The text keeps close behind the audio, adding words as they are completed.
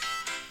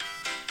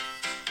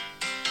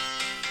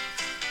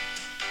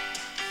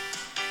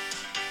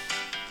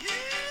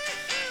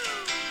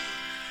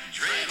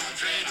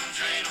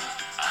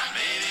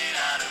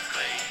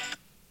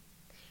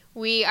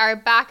We are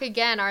back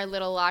again, our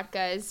little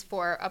Latkas,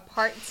 for a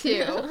part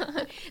 2.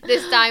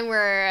 This time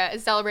we're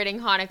celebrating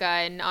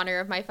Hanukkah in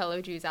honor of my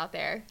fellow Jews out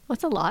there.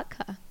 What's a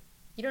latke?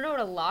 You don't know what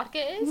a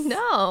latke is?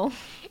 No.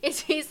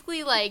 It's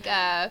basically like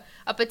a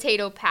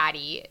potato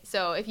patty.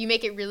 So if you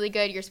make it really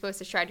good, you're supposed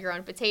to shred your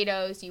own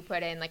potatoes. You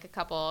put in like a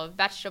couple of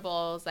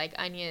vegetables like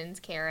onions,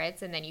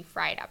 carrots, and then you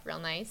fry it up real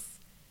nice.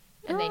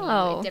 And then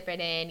you dip it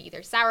in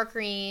either sour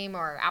cream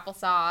or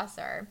applesauce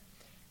or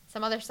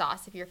some other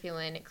sauce if you're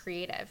feeling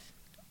creative.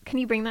 Can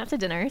you bring that to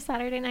dinner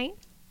Saturday night?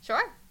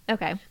 Sure.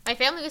 Okay. My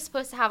family was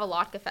supposed to have a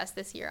latke fest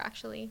this year,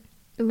 actually.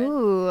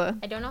 Ooh.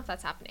 I don't know if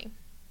that's happening.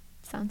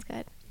 Sounds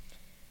good.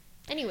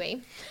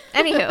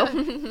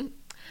 Anywho.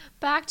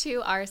 Back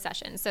to our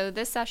session. So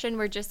this session,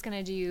 we're just going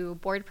to do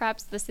board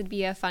preps. This would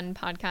be a fun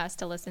podcast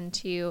to listen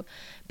to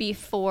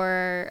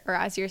before or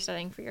as you're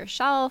studying for your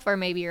shelf, or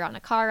maybe you're on a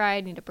car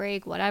ride, need a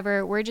break,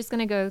 whatever. We're just going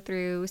to go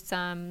through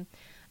some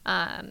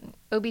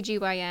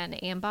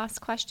OBGYN AMBOSS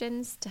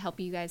questions to help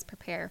you guys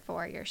prepare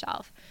for your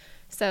shelf.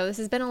 So this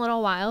has been a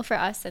little while for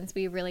us since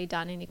we've really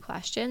done any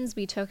questions.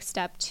 We took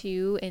step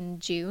 2 in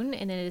June,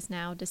 and it is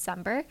now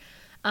December.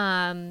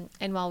 And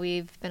while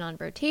we've been on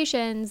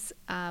rotations,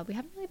 we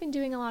haven't really been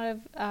doing a lot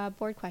of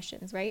board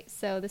questions, right?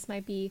 So this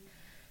might be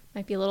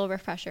a little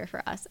refresher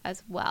for us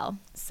as well.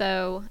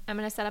 So I'm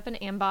going to set up an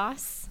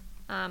AMBOSS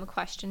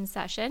question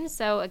session.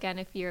 So again,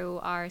 if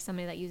you are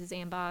somebody that uses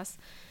AMBOSS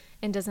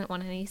and doesn't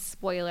want any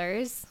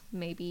spoilers,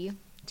 maybe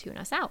tune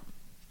us out.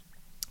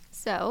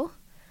 So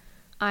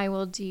I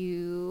will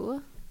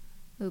do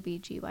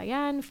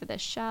OBGYN for the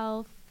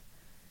shelf.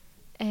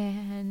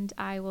 And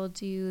I will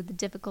do the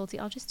difficulty.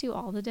 I'll just do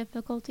all the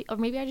difficulty. Or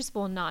maybe I just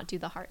will not do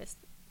the hardest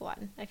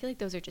one. I feel like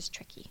those are just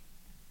tricky.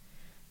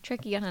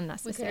 Tricky and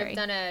unnecessary. We could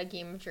have done a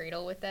game of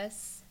dreidel with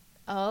this.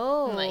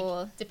 Oh.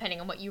 Like,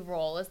 depending on what you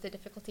roll is the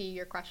difficulty of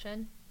your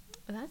question.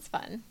 That's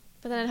fun.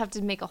 But then I'd have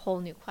to make a whole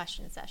new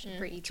question session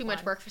for each Too one.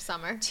 much work for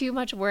summer. Too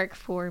much work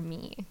for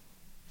me.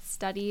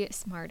 Study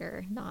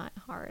smarter, not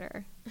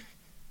harder.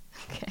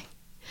 Okay.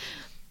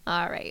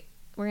 All right.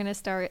 We're going to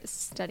start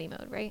study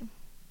mode, right?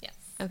 Yes.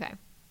 Okay.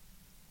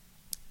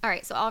 All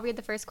right, so I'll read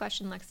the first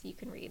question, Lexi. You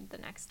can read the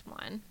next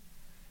one.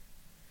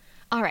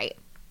 All right.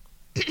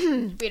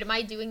 Wait, am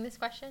I doing this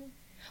question?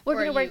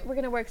 We're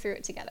gonna work through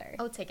it together.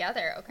 Oh,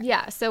 together. Okay.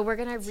 Yeah, so we're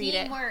gonna read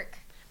it. Teamwork.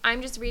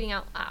 I'm just reading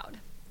out loud.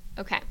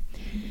 Okay.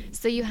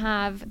 So you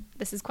have,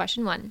 this is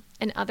question 1.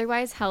 An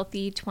otherwise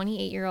healthy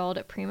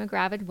 28-year-old prima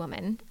gravid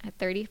woman at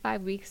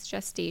 35 weeks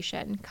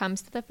gestation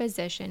comes to the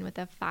physician with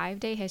a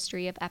 5-day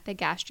history of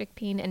epigastric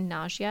pain and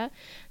nausea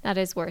that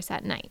is worse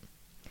at night.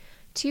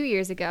 2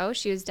 years ago,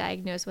 she was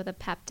diagnosed with a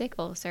peptic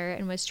ulcer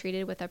and was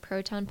treated with a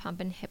proton pump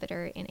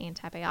inhibitor and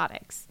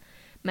antibiotics.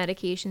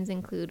 Medications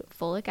include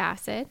folic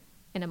acid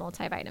and a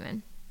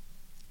multivitamin.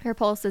 Her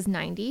pulse is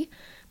 90,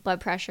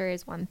 blood pressure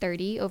is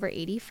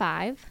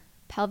 130/85.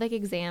 Pelvic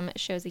exam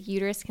shows a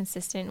uterus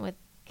consistent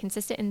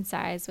in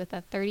size with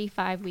a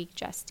 35-week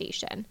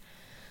gestation.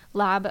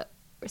 Lab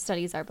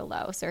studies are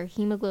below. So her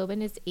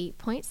hemoglobin is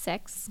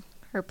 8.6.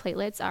 Her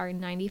platelets are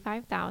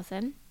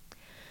 95,000.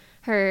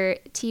 Her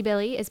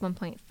T-Billy is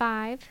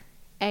 1.5,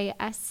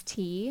 AST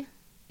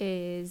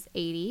is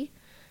 80,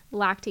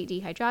 lactate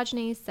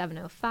dehydrogenase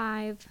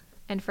 705,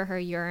 and for her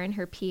urine,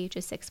 her pH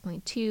is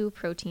 6.2,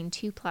 protein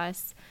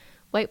 2+,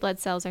 white blood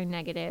cells are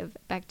negative,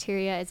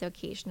 bacteria is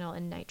occasional,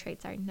 and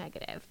nitrates are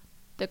negative.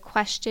 The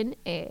question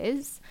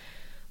is,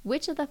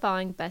 which of the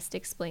following best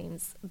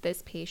explains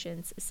this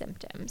patient's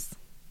symptoms?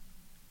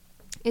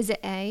 Is it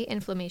A,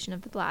 inflammation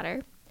of the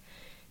bladder,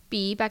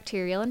 B,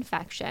 bacterial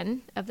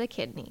infection of the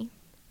kidney,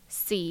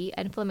 C,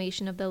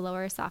 inflammation of the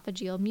lower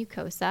esophageal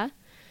mucosa,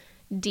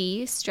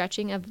 D,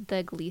 stretching of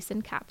the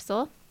Gleason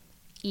capsule,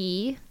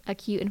 E,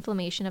 acute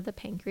inflammation of the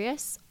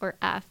pancreas, or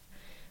F,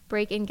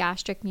 break in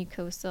gastric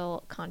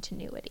mucosal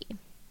continuity?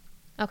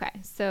 Okay,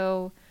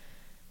 so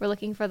we're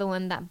looking for the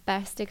one that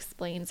best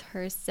explains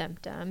her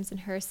symptoms,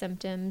 and her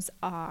symptoms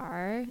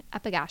are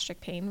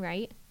epigastric pain,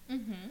 right?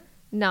 Mm-hmm.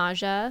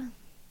 Nausea.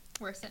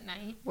 Worse at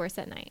night. Worse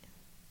at night.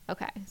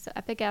 Okay, so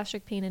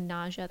epigastric pain and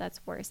nausea, that's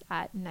worse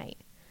at night.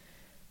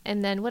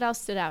 And then what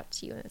else stood out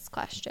to you in this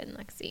question,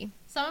 Lexi?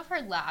 Some of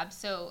her labs,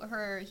 so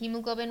her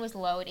hemoglobin was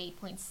low at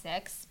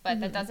 8.6,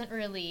 but that doesn't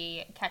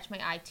really catch my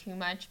eye too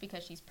much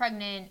because she's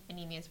pregnant.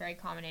 Anemia is very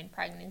common in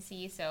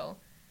pregnancy, so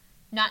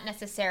not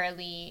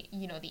necessarily,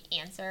 the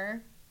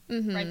answer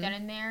right then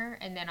and there.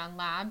 And then on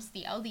labs,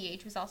 the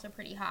LDH was also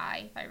pretty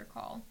high, if I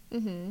recall.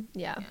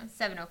 Yeah.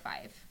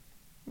 705.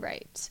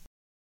 Right.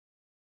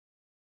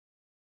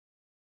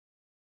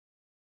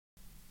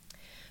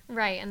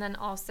 Right, and then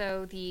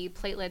also the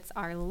platelets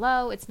are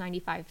low. It's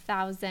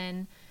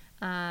 95,000.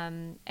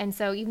 And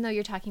so even though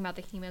you're talking about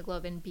the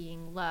hemoglobin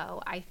being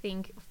low, I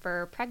think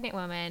for pregnant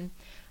women,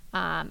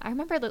 I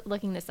remember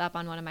looking this up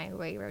on one of my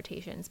away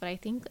rotations, but I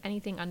think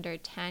anything under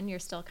 10, you're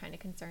still kind of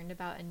concerned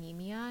about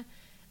anemia,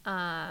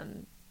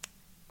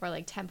 or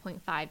like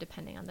 10.5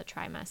 depending on the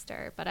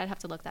trimester. But I'd have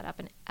to look that up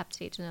and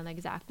update to know the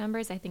exact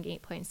numbers. I think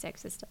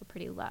 8.6 is still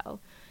pretty low.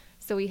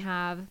 So we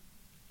have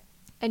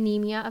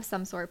anemia of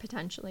some sort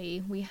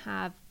potentially. We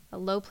have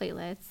low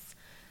platelets,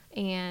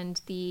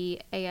 and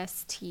the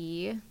AST,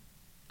 the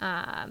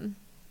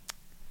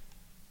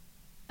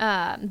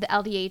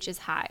LDH is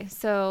high.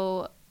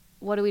 So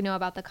what do we know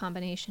about the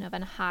combination of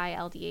a high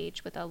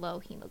LDH with a low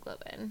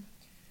hemoglobin?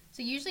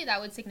 So usually that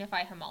would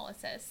signify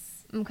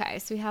hemolysis. Okay,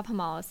 so we have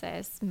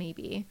hemolysis,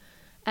 maybe.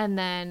 And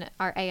then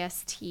our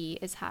AST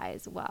is high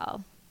as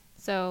well.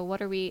 So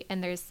what are we,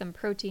 and there's some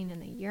protein in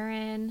the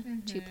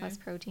urine, 2+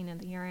 protein in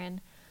the urine.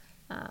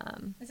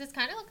 This is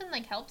kind of looking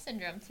like HELLP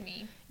syndrome to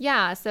me.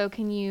 Yeah, so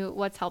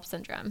what's HELLP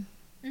syndrome?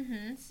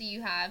 So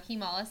you have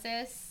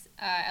hemolysis,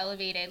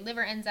 elevated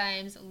liver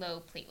enzymes,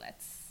 low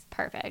platelets.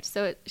 Perfect.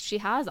 So she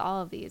has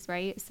all of these,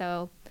 right?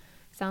 So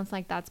sounds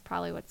like that's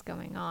probably what's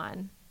going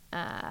on.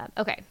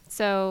 Okay,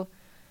 so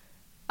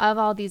of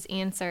all these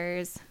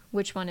answers,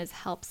 which one is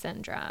HELLP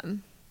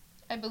syndrome?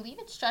 I believe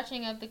it's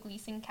stretching of the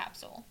Gleason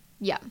capsule.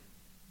 Yeah.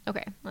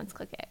 Okay, let's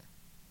click it.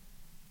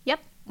 Yep.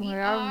 We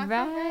We're are all right.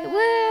 correct.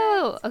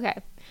 Woo!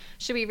 Okay.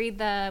 Should we read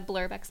the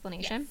blurb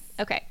explanation? Yes.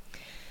 Okay.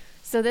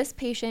 So this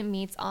patient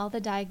meets all the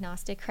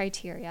diagnostic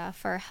criteria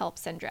for HELLP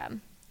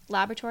syndrome.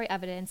 Laboratory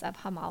evidence of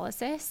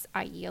hemolysis,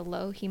 i.e. a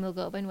low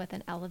hemoglobin with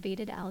an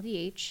elevated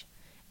LDH,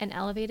 an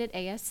elevated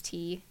AST,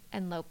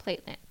 and low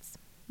platelets.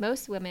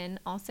 Most women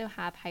also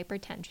have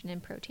hypertension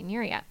and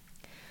proteinuria,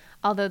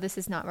 although this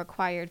is not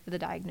required for the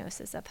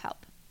diagnosis of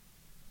HELLP.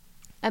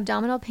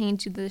 Abdominal pain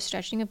due to the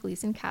stretching of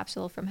Gleason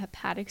capsule from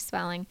hepatic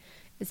swelling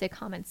is a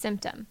common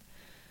symptom.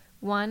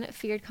 One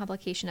feared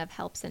complication of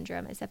HELLP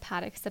syndrome is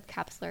hepatic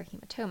subcapsular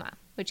hematoma,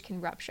 which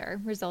can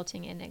rupture,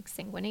 resulting in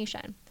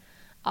exsanguination.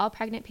 All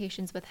pregnant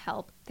patients with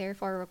HELLP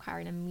therefore require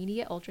an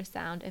immediate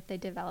ultrasound if they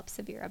develop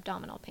severe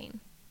abdominal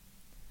pain.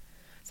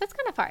 So that's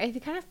kind of far.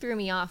 It kind of threw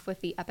me off with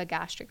the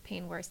epigastric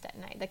pain worst at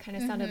night. That kind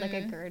of sounded like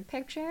a GERD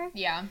picture.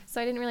 Yeah. So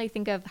I didn't really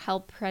think of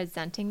HELLP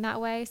presenting that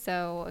way,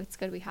 so it's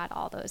good we had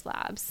all those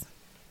labs.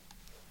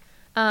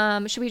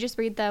 Should we just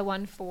read the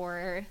one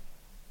for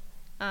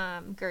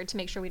GERD to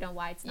make sure we know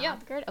why it's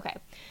not GERD? Okay.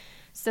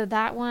 So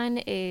that one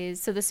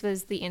is, so this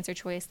was the answer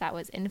choice that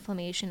was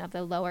inflammation of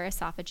the lower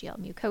esophageal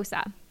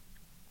mucosa.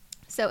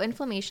 So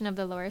inflammation of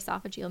the lower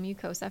esophageal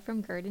mucosa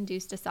from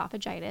GERD-induced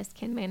esophagitis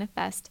can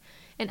manifest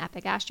in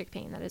epigastric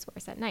pain that is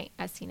worse at night,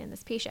 as seen in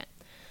this patient.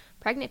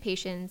 Pregnant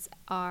patients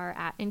are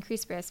at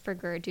increased risk for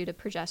GERD due to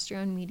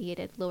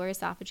progesterone-mediated lower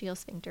esophageal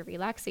sphincter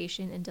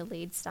relaxation and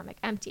delayed stomach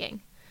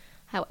emptying.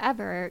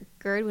 However,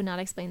 GERD would not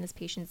explain this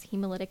patient's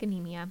hemolytic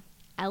anemia,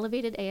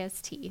 elevated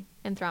AST,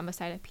 and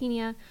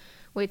thrombocytopenia,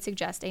 would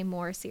suggest a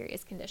more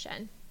serious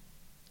condition.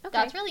 Okay.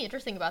 That's really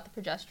interesting about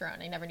the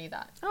progesterone. I never knew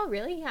that. Oh,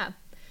 really? Yeah.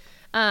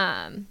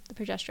 The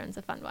progesterone's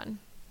a fun one.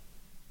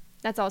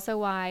 That's also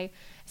why,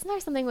 isn't there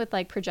something with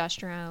like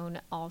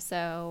progesterone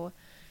also,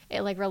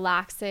 it like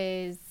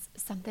relaxes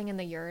something in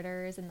the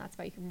ureters, and that's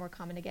why you can more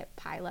common to get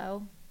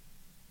pylo?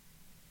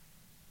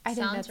 I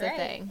think that's a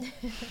thing.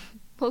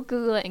 We'll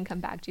Google it and come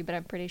back to you, but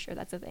I'm pretty sure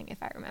that's a thing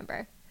if I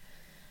remember.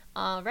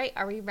 All right,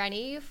 are we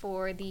ready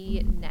for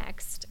the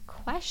next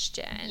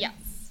question?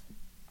 Yes.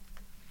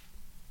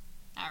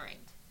 All right.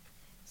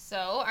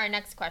 So our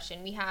next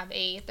question, we have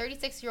a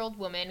 36-year-old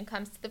woman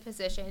comes to the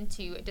physician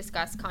to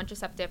discuss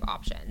contraceptive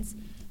options.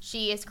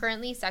 She is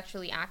currently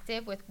sexually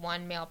active with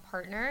one male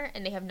partner,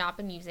 and they have not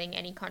been using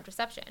any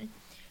contraception.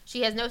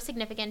 She has no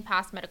significant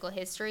past medical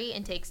history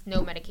and takes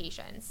no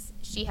medications.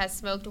 She has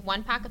smoked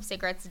 1 pack of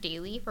cigarettes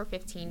daily for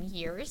 15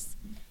 years.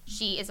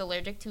 She is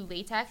allergic to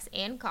latex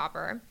and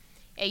copper.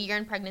 A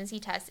urine pregnancy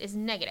test is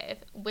negative.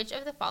 Which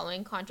of the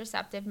following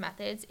contraceptive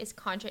methods is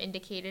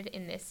contraindicated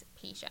in this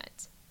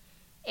patient?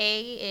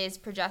 A is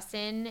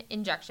progestin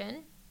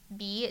injection.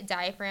 B,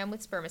 diaphragm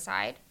with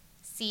spermicide.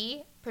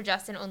 C,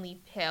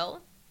 progestin-only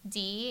pill.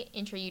 D,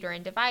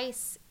 intrauterine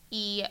device.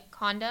 E,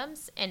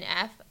 condoms. And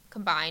F,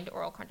 combined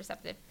oral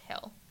contraceptive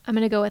pill. I'm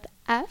going to go with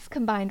F,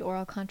 combined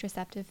oral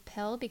contraceptive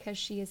pill, because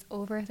she is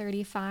over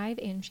 35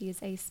 and she is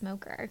a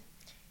smoker.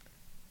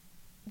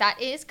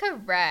 That is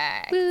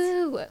correct.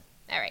 Woo!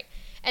 All right.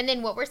 And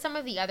then what were some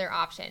of the other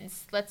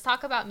options? Let's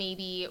talk about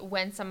maybe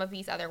when some of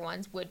these other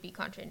ones would be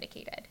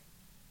contraindicated.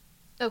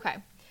 Okay.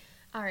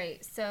 All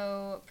right.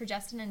 So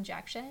progestin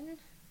injection.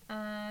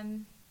 I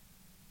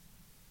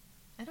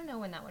don't know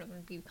when that one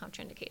would be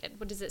contraindicated.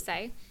 What does it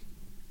say?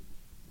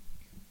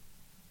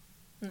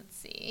 Let's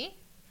see.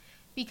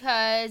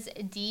 Because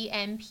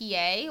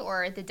DMPA,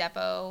 or the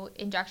depot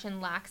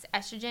injection, lacks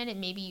estrogen, it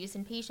may be used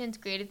in patients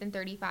greater than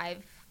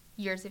 35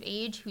 years of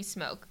age who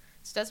smoke.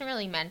 So it doesn't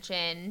really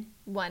mention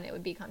when it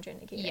would be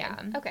contraindicated. Yeah.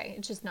 Okay.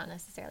 It's just not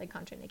necessarily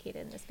contraindicated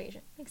in this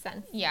patient. Makes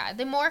sense. Yeah.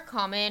 The more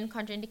common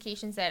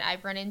contraindications that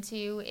I've run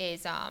into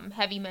is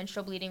heavy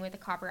menstrual bleeding with a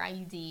copper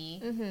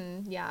IUD.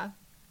 Mm-hmm. Yeah.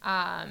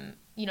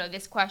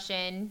 This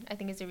question I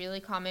think is a really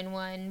common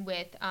one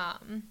with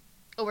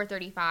over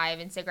 35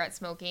 and cigarette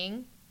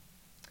smoking.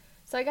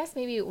 So I guess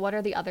maybe what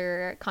are the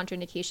other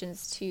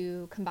contraindications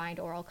to combined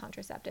oral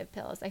contraceptive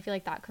pills? I feel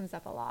like that comes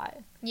up a lot.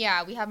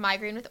 Yeah, we have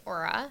migraine with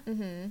aura.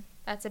 Mm-hmm.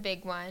 That's a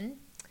big one.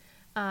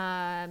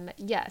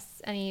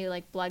 Yes, any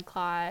like blood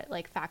clot,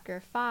 like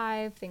factor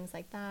 5, things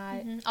like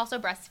that. Also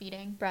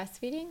breastfeeding.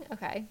 Breastfeeding?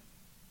 Okay.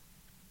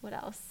 What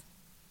else?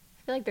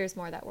 I feel like there's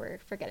more that we're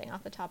forgetting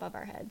off the top of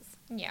our heads.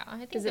 Yeah, I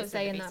think Does those it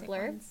say are the in that basic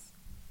blurb? ones.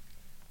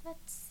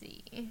 Let's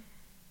see.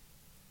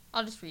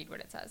 I'll just read what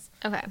it says.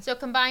 Okay. So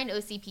combined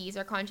OCPs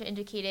are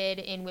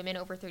contraindicated in women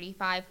over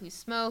 35 who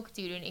smoke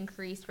due to an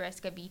increased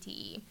risk of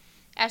VTE.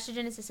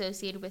 Estrogen is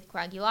associated with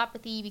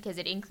coagulopathy because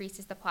it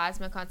increases the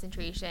plasma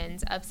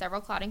concentrations of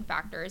several clotting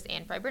factors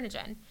and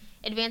fibrinogen.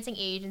 Advancing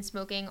age and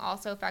smoking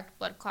also affect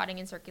blood clotting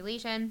and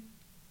circulation.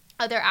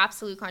 Other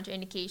absolute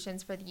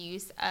contraindications for the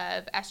use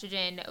of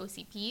estrogen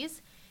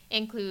OCPs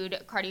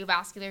include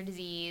cardiovascular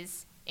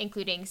disease,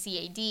 including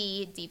CAD,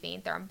 deep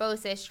vein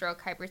thrombosis,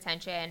 stroke,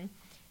 hypertension,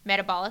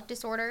 metabolic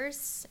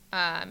disorders,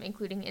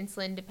 including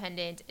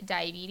insulin-dependent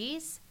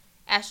diabetes,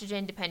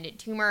 estrogen-dependent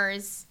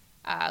tumors,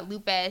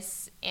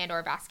 lupus, and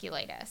or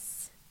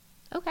vasculitis.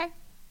 Okay.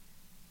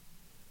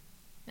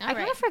 I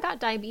kind of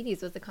forgot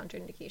diabetes was a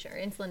contraindication, or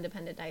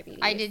insulin-dependent diabetes.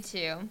 I did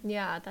too.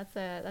 Yeah, that's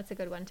a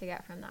good one to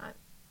get from that.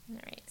 All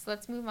right, so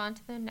let's move on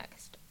to the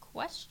next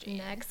question.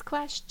 Next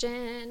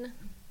question.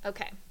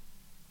 Okay.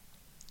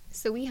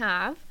 So we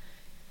have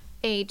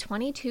a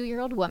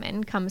 22-year-old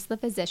woman comes to the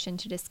physician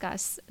to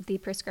discuss the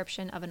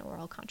prescription of an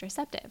oral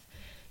contraceptive.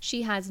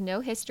 She has no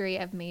history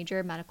of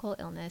major medical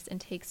illness and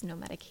takes no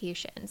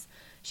medications.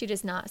 She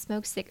does not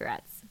smoke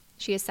cigarettes.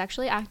 She is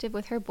sexually active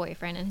with her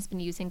boyfriend and has been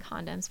using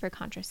condoms for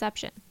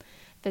contraception.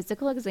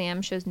 Physical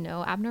exam shows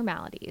no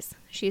abnormalities.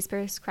 She is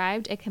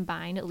prescribed a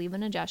combined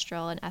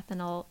levonorgestrel and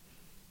ethinyl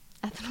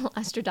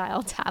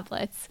estradiol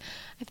tablets.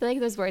 I feel like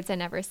those words I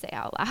never say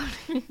out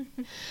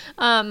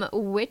loud.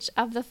 Which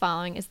of the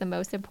following is the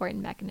most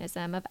important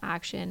mechanism of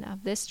action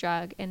of this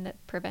drug in the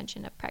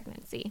prevention of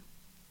pregnancy?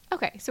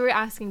 Okay, so we're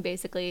asking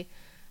basically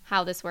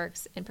how this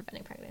works in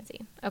preventing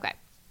pregnancy. Okay.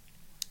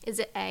 Is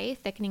it A,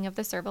 thickening of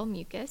the cervical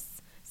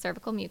mucus,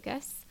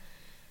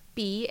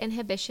 B,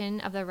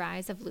 inhibition of the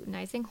rise of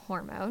luteinizing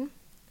hormone,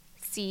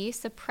 C,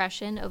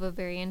 suppression of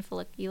ovarian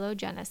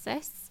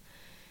folliculogenesis,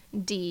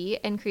 D,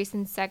 increase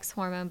in sex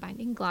hormone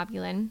binding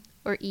globulin,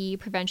 or E,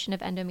 prevention of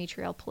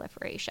endometrial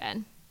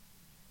proliferation?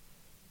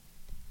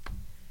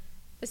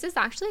 This is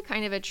actually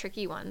kind of a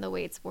tricky one, the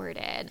way it's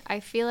worded.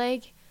 I feel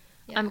like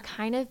I'm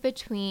kind of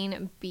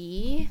between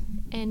B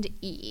and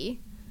E,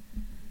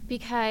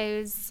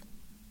 because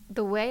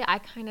the way I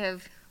kind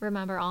of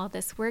remember all of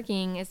this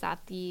working is that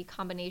the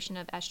combination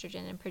of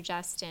estrogen and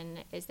progestin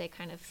is they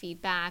kind of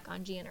feed back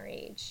on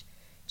GnRH.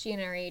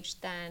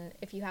 GnRH, then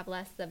if you have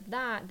less of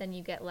that, then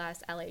you get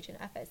less LH and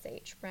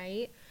FSH,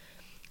 right?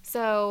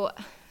 So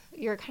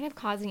you're kind of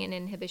causing an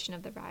inhibition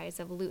of the rise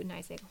of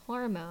luteinizing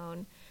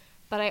hormone,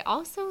 but I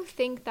also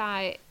think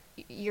that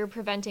you're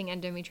preventing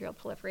endometrial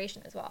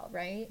proliferation as well,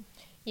 right?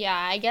 Yeah,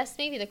 I guess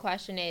maybe the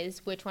question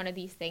is which one of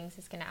these things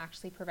is going to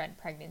actually prevent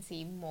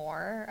pregnancy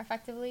more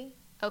effectively?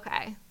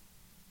 Okay.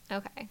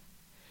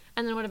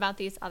 And then what about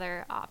these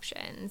other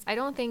options? I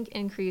don't think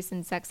increase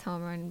in sex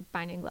hormone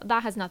binding,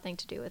 that has nothing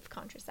to do with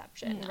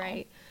contraception,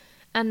 right?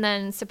 And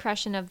then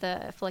suppression of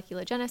the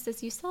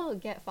folliculogenesis, you still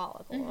get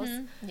follicles.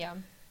 Yeah.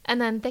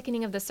 And then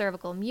thickening of the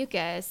cervical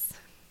mucus,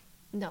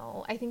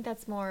 no, I think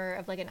that's more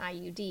of like an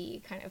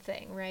IUD kind of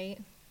thing, right?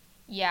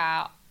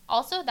 Yeah.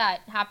 Also,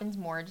 that happens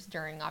more just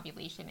during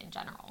ovulation in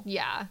general.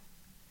 Yeah,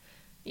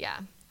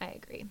 I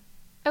agree.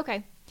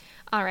 Okay.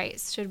 All right.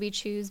 Should we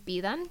choose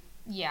B then?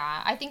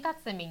 Yeah, I think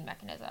that's the main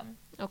mechanism.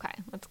 Okay,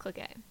 let's click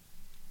it.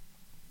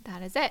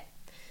 That is it.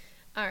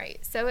 All right,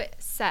 so it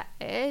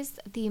says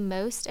the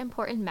most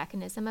important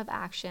mechanism of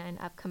action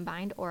of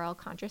combined oral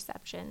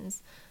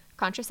contraceptives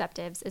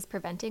is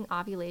preventing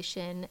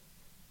ovulation.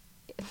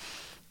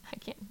 I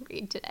can't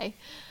read today.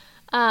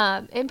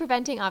 In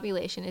preventing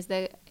ovulation is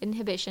the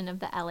inhibition of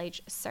the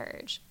LH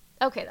surge.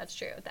 Okay, that's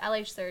true. The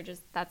LH surge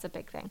that's a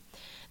big thing.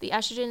 The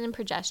estrogen and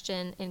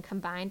progestin in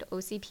combined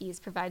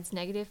OCPs provides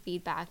negative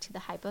feedback to the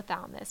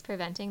hypothalamus,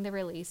 preventing the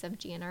release of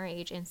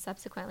GnRH and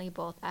subsequently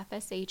both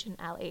FSH and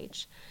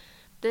LH.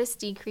 This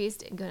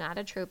decreased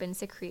gonadotropin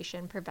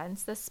secretion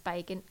prevents the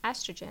spike in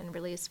estrogen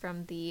released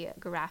from the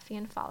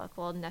Graafian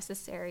follicle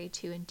necessary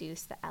to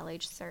induce the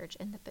LH surge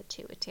in the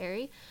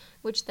pituitary,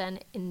 which then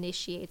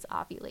initiates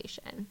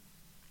ovulation.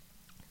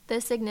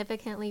 This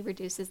significantly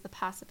reduces the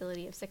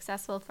possibility of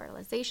successful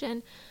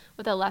fertilization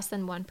with a less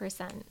than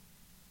 1%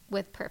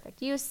 with perfect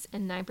use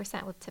and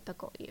 9% with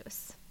typical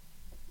use.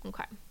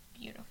 Okay.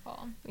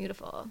 Beautiful.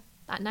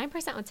 That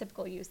 9% with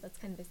typical use, that's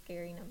kind of a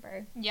scary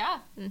number. Yeah.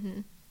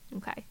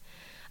 Okay.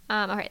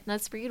 All right,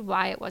 let's read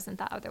why it wasn't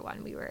that other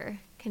one we were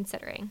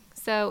considering.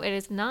 So it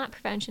is not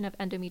prevention of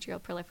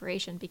endometrial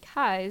proliferation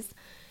because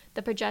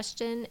the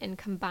progestin in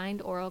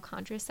combined oral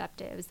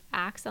contraceptives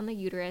acts on the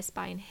uterus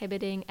by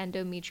inhibiting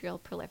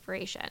endometrial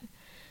proliferation,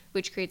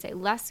 which creates a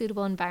less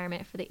suitable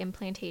environment for the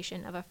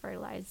implantation of a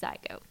fertilized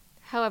zygote.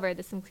 However,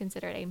 this is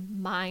considered a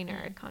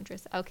minor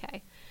contraceptive.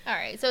 Okay. All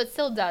right, so it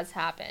still does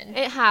happen.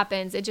 It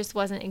happens. It just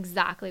wasn't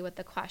exactly what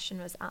the question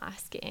was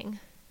asking.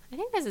 I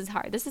think this is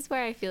hard. This is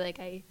where I feel like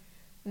I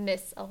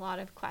miss a lot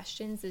of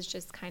questions is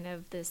just kind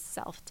of this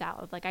self-doubt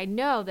of like, I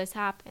know this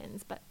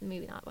happens, but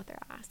maybe not what they're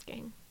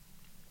asking.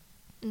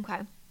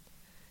 Okay.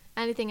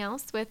 Anything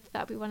else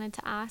that we wanted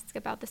to ask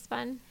about this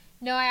one?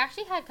 No, I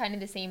actually had kind of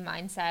the same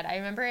mindset. I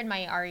remember in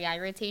my REI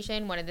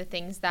rotation, one of the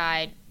things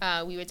that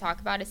we would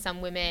talk about is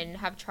some women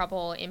have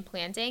trouble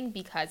implanting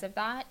because of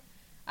that,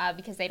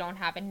 because they don't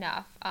have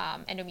enough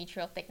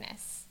endometrial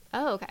thickness.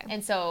 Oh, okay.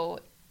 And so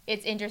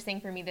it's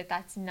interesting for me that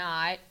that's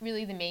not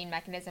really the main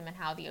mechanism in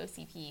how the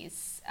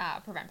OCPs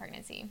prevent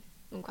pregnancy.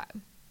 Okay.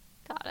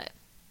 Got it.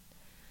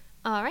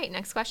 All right,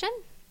 next question.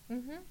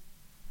 Mm-hmm.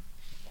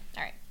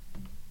 All right.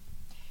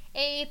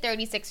 A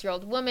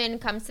 36-year-old woman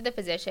comes to the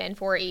physician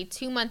for a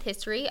 2-month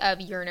history of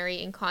urinary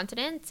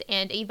incontinence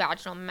and a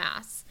vaginal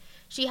mass.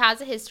 She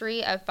has a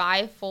history of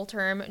 5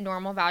 full-term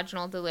normal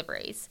vaginal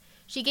deliveries.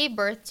 She gave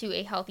birth to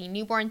a healthy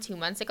newborn 2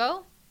 months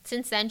ago.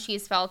 Since then, she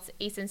has felt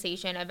a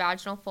sensation of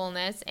vaginal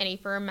fullness and a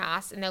firm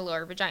mass in the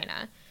lower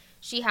vagina.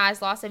 She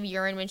has loss of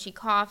urine when she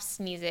coughs,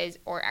 sneezes,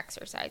 or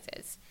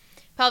exercises.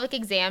 Pelvic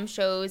exam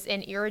shows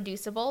an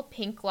irreducible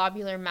pink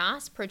globular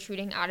mass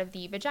protruding out of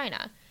the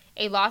vagina.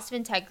 A loss of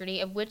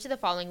integrity of which of the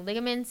following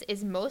ligaments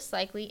is most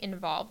likely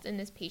involved in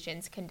this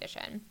patient's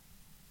condition?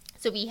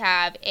 So we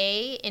have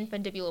A,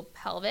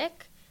 infundibulopelvic,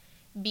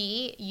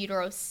 B,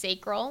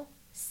 uterosacral,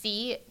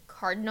 C,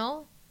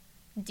 cardinal,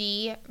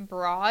 D,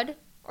 broad,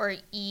 or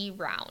E,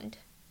 round.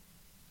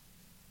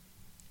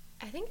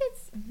 I think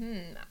it's,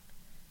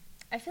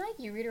 I feel like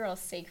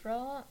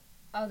uterosacral,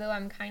 although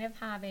I'm kind of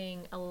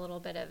having a little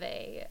bit of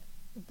a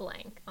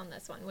blank on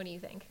this one. What do you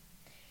think?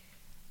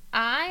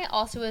 I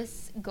also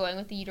was going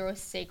with the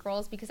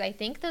uterosacrals because I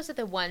think those are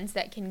the ones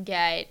that can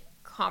get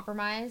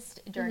compromised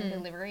during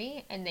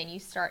delivery, and then you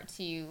start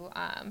to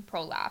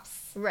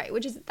prolapse. Right,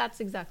 that's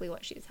exactly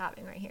what she's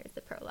having right here is the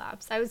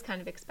prolapse. I was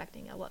kind of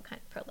expecting a what kind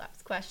of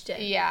prolapse question.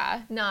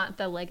 Yeah. Not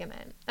the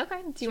ligament.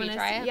 Okay. Do you want to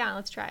try it? Yeah,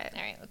 let's try it.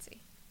 All right, let's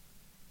see.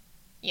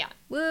 Yeah.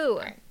 Woo. All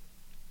right.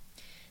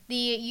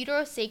 The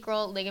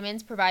uterosacral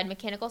ligaments provide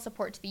mechanical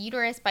support to the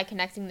uterus by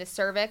connecting the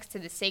cervix to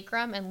the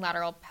sacrum and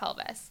lateral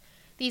pelvis.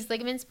 These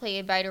ligaments play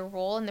a vital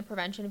role in the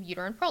prevention of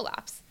uterine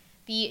prolapse.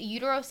 The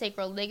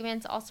uterosacral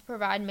ligaments also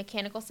provide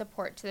mechanical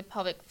support to the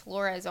pelvic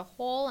floor as a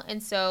whole,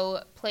 and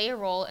so play a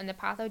role in the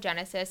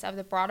pathogenesis of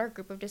the broader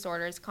group of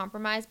disorders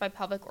compromised by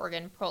pelvic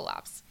organ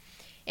prolapse.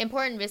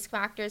 Important risk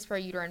factors for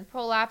uterine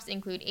prolapse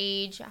include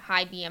age,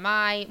 high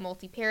BMI,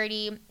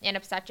 multiparity, and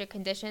obstetric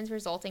conditions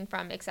resulting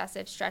from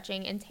excessive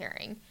stretching and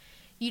tearing.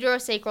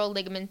 Uterosacral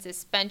ligament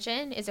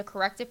suspension is a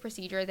corrective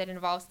procedure that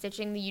involves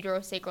stitching the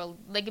uterosacral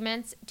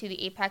ligaments to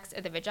the apex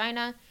of the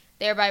vagina,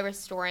 thereby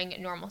restoring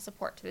normal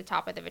support to the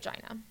top of the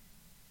vagina.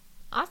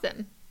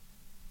 Awesome.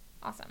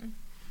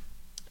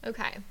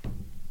 Okay.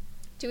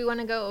 Do we want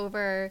to go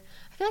over,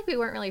 I feel like we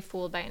weren't really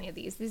fooled by any of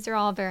these. These are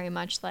all very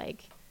much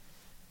like,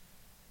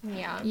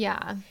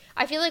 yeah.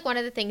 I feel like one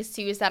of the things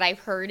too is that I've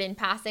heard in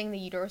passing the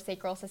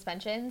uterosacral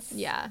suspensions.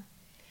 Yeah.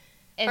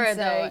 And or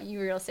so, the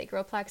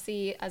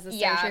uterosacroplexy as a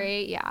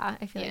surgery. Yeah.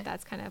 I feel like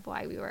that's kind of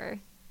why we were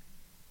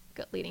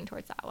leading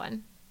towards that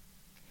one.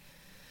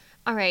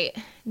 All right.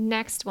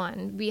 Next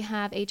one. We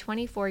have a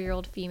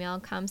 24-year-old female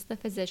comes to the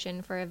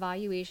physician for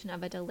evaluation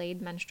of a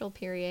delayed menstrual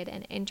period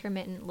and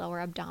intermittent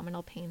lower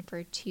abdominal pain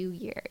for 2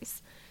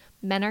 years.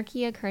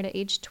 Menarche occurred at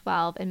age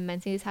 12 and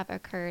menses have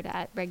occurred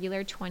at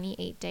regular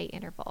 28-day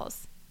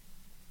intervals.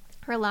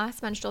 Her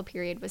last menstrual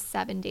period was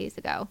 7 weeks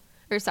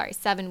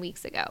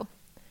ago.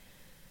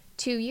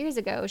 2 years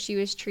ago, she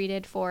was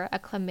treated for a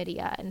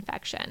chlamydia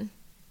infection.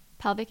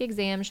 Pelvic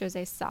exam shows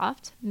a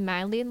soft,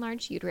 mildly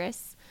enlarged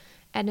uterus.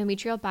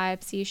 Endometrial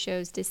biopsy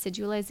shows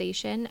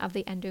decidualization of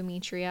the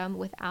endometrium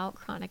without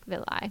chronic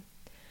villi.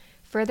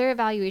 Further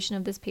evaluation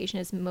of this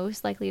patient is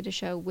most likely to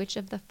show which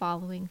of the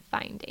following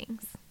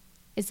findings.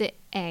 Is it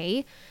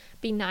A,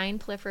 benign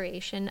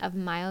proliferation of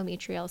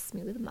myometrial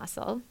smooth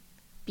muscle,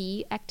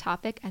 B,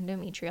 ectopic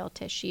endometrial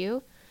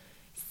tissue,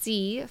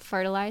 C,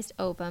 fertilized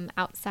ovum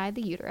outside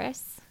the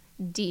uterus,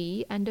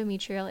 D,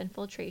 endometrial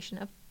infiltration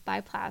of by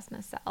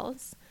plasma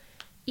cells,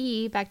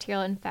 E,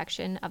 bacterial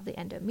infection of the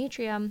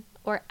endometrium,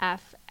 or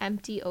F,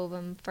 empty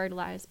ovum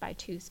fertilized by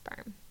 2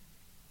 sperm?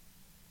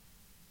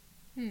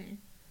 Okay.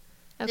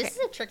 This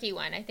is a tricky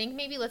one. I think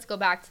maybe let's go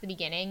back to the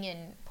beginning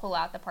and pull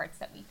out the parts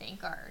that we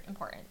think are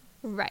important.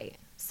 Right.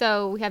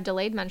 So we have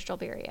delayed menstrual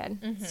period.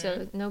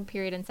 So no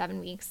period in 7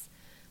 weeks.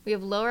 We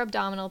have lower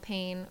abdominal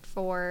pain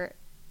for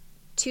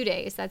 2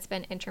 days. That's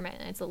been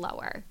intermittent. It's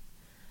lower.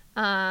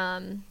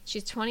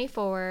 She's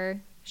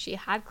 24. She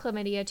had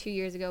chlamydia 2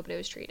 years ago, but it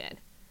was treated.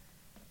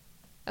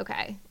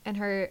 Okay. And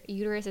her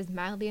uterus is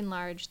mildly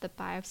enlarged. The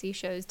biopsy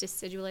shows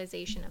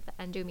decidualization of the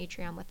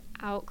endometrium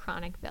without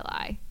chronic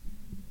villi.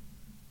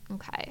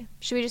 Okay.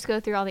 Should we just go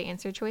through all the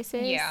answer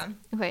choices? Yeah.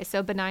 Okay.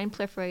 So benign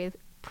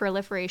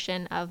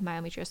proliferation of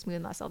myometrial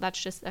smooth muscle.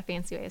 That's just a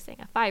fancy way of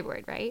saying a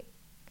fibroid, right?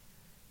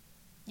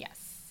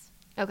 Yes.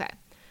 Okay.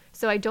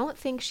 So I don't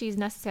think she's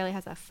necessarily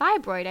has a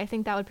fibroid. I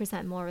think that would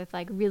present more with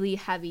like really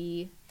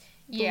heavy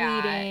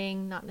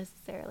bleeding, not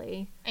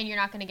necessarily. And you're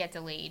not going to get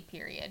delayed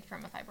period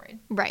from a fibroid.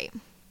 Right.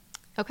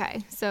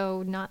 Okay,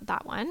 so not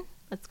that one.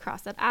 Let's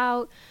cross that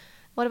out.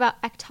 What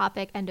about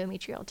ectopic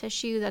endometrial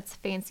tissue? That's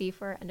fancy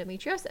for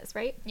endometriosis,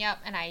 right? Yep,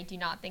 and I do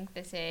not think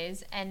this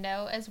is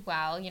endo as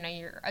well. You know,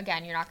 you're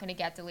not going to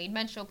get delayed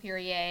menstrual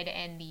period,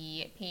 and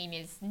the pain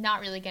is not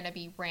really going to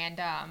be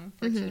random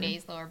for 2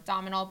 days lower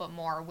abdominal, but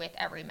more with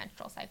every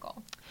menstrual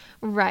cycle.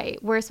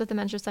 Right. Worse with the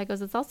menstrual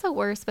cycles. It's also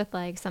worse with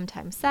like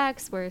sometimes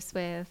sex, worse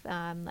with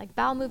like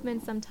bowel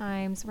movements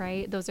sometimes,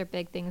 right? Those are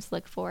big things to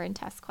look for in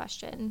test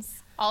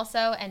questions.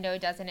 Also, endo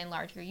doesn't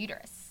enlarge your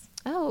uterus.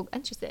 Oh,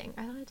 interesting.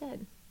 I thought it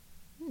did.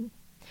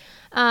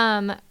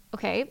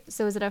 Okay,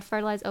 so is it a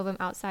fertilized ovum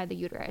outside the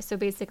uterus? So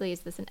basically,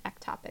 is this an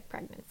ectopic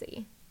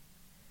pregnancy?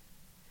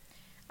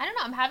 I don't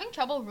know. I'm having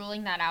trouble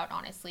ruling that out,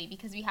 honestly,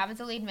 because we have a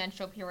delayed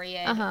menstrual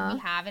period. We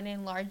have an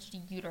enlarged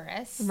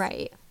uterus.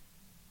 Right.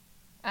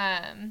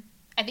 I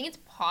think it's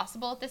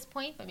possible at this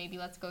point, but maybe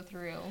let's go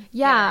through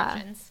the other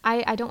options.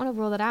 I don't want to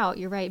rule that out.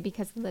 You're right,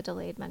 because of the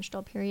delayed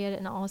menstrual period,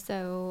 and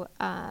also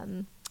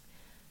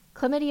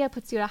chlamydia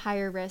puts you at a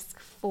higher risk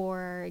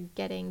for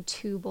getting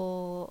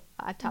tubal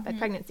ectopic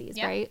pregnancies,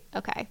 right?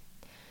 Okay.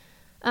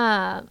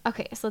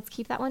 Okay, so let's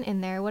keep that one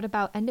in there. What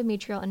about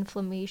endometrial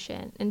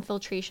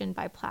infiltration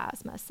by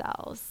plasma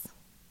cells?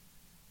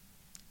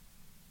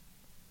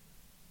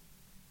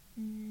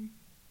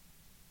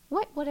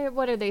 What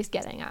are they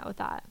getting at with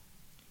that?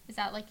 Is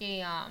that like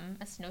a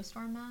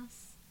snowstorm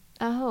mass?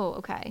 Oh,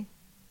 okay.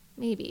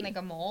 Maybe. Like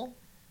a mole?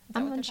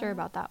 I'm unsure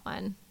about that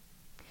one.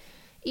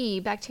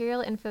 E,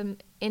 bacterial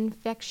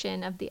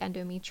infection of the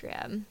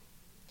endometrium.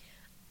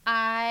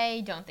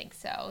 I don't think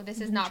so.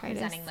 This is not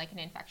presenting like an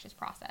infectious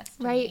process.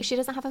 Right. She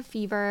doesn't have a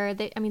fever.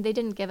 They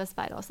didn't give us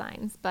vital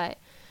signs, but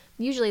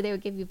usually they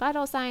would give you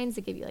vital signs.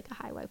 They give you like a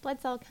high white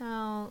blood cell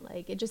count.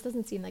 Like it just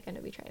doesn't seem like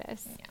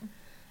endometritis. Yeah.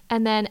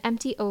 And then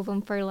empty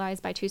ovum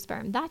fertilized by 2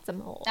 sperm. That's a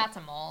mole. That's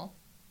a mole.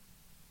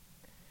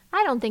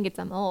 I don't think it's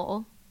a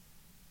mole.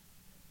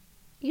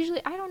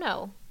 Usually, I don't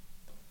know.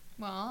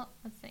 Well,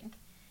 let's think.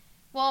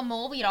 Well, a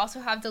mole, we'd also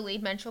have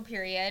delayed menstrual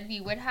period.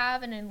 We would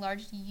have an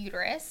enlarged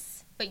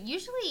uterus. But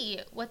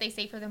usually what they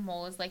say for the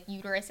mole is like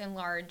uterus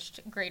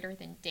enlarged greater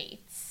than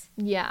dates.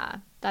 Yeah,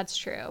 that's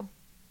true.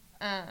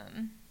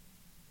 And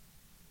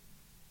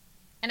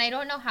I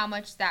don't know how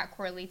much that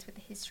correlates with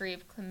the history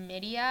of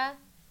chlamydia,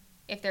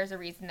 if there's a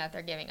reason that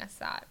they're giving us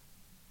that.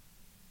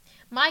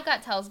 My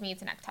gut tells me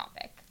it's an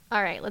ectopic.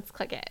 All right, let's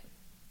click it.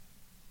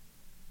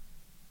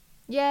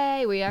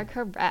 Yay, we are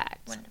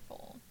correct.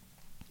 Wonderful.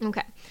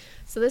 Okay,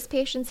 so this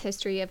patient's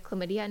history of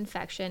chlamydia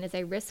infection is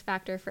a risk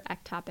factor for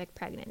ectopic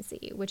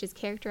pregnancy, which is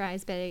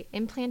characterized by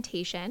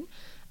implantation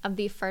of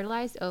the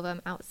fertilized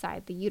ovum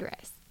outside the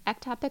uterus.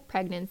 Ectopic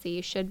pregnancy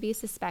should be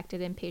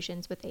suspected in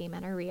patients with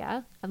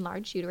amenorrhea,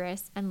 enlarged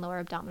uterus, and lower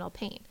abdominal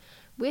pain,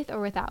 with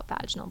or without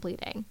vaginal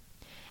bleeding.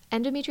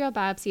 Endometrial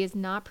biopsy is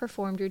not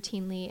performed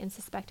routinely in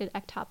suspected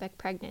ectopic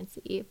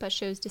pregnancy, but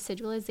shows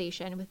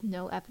deciddualization with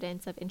no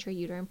evidence of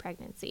intrauterine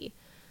pregnancy.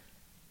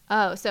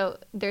 Oh, so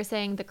they're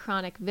saying the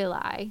chronic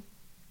villi,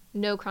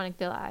 no chronic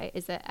villi,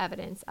 is the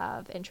evidence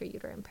of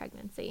intrauterine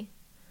pregnancy.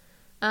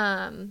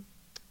 Chorionic,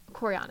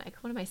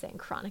 what am I saying?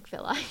 Chronic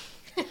villi.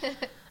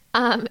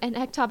 And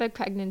ectopic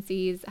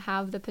pregnancies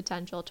have the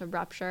potential to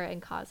rupture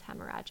and cause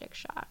hemorrhagic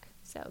shock.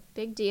 So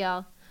big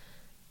deal.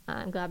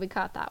 I'm glad we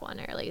caught that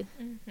one early,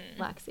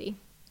 Lexi.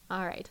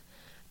 All right,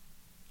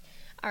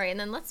 and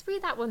then let's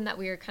read that one that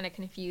we were kind of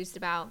confused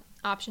about.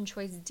 Option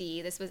choice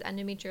D. This was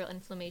endometrial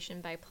inflammation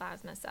by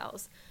plasma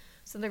cells.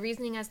 So the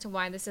reasoning as to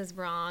why this is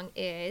wrong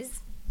is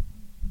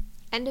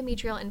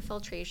endometrial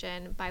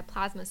infiltration by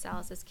plasma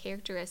cells is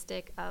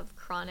characteristic of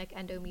chronic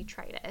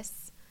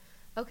endometritis.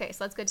 Okay,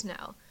 so that's good to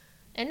know.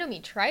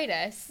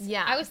 Endometritis?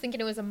 Yeah. I was thinking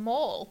it was a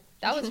mole.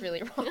 That was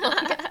really wrong.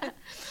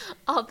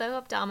 Although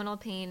abdominal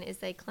pain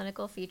is a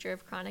clinical feature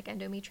of chronic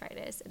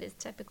endometritis, it is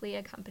typically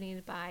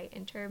accompanied by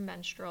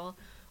intermenstrual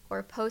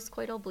or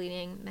postcoital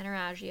bleeding,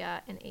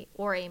 menorrhagia,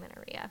 or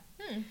amenorrhea.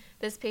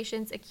 This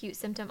patient's acute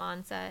symptom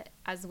onset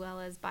as well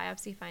as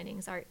biopsy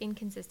findings are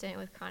inconsistent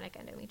with chronic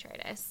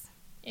endometritis.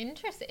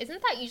 Interesting.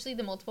 Isn't that usually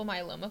the multiple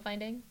myeloma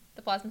finding,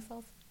 the plasma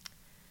cells?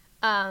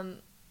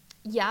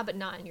 Yeah, but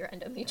not in your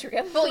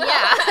endometrium. Well,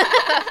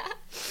 yeah.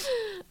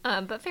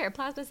 But fair,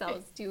 plasma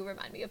cells do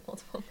remind me of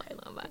multiple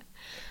myeloma.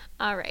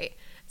 All right.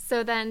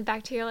 So then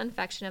bacterial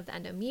infection of the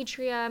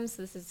endometrium.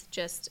 So is this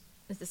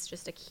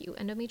just acute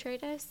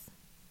endometritis?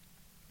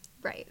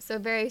 Right. So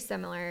very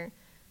similar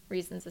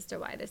reasons as to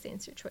why this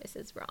answer choice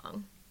is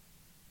wrong.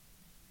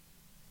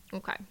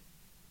 Okay.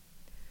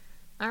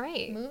 All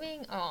right.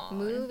 Moving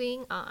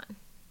on.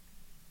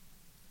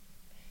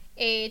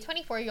 A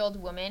 24-year-old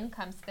woman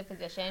comes to the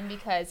physician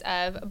because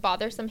of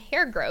bothersome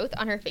hair growth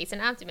on her face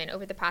and abdomen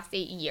over the past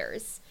 8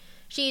 years.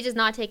 She does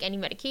not take any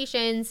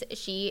medications.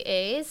 She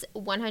is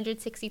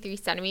 163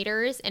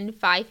 centimeters and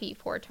 5 feet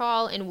 4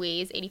 tall and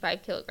weighs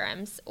 85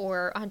 kilograms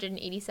or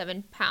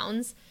 187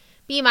 pounds.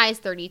 BMI is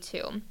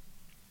 32.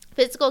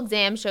 Physical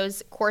exam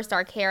shows coarse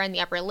dark hair on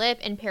the upper lip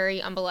and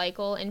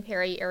periumbilical and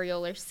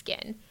periareolar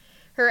skin.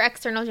 Her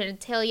external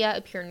genitalia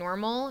appear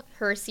normal.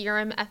 Her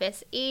serum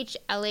FSH,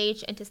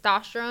 LH, and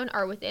testosterone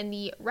are within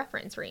the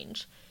reference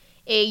range.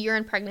 A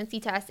urine pregnancy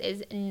test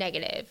is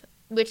negative.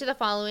 Which of the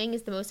following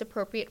is the most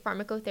appropriate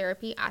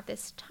pharmacotherapy at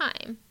this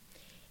time?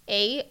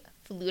 A.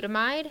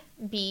 Flutamide.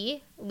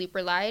 B.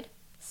 Leuprolide.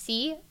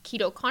 C.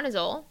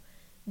 Ketoconazole.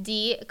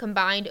 D.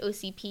 Combined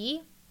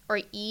OCP.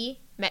 Or E.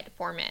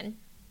 Metformin.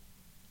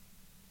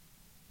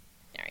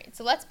 All right,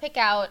 so let's pick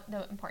out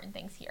the important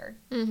things here.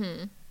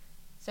 Mm-hmm.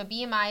 So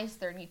BMI is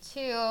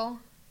 32.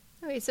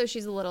 Okay, so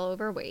she's a little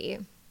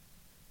overweight.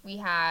 We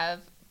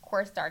have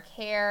coarse dark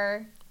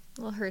hair.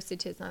 A little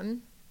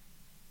hirsutism.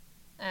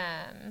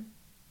 And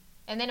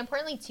then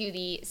importantly too,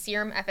 the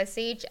serum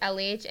FSH,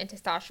 LH, and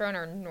testosterone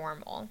are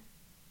normal.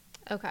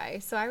 Okay,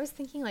 so I was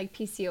thinking like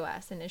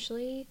PCOS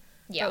initially.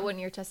 Yeah. But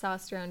wouldn't your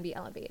testosterone be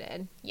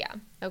elevated? Yeah.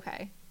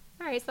 Okay.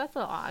 All right, so that's a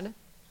little odd.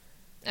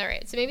 All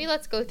right, so maybe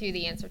let's go through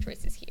the answer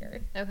choices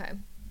here. Okay.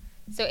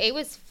 So A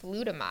was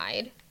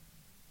flutamide.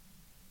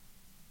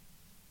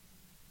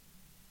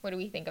 What do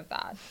we think of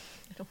that?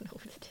 I don't know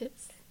what it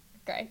is.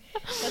 Okay,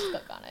 let's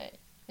click on it.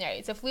 All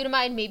right, so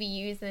flutamide may be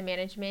used in the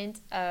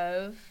management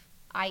of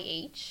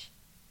IH.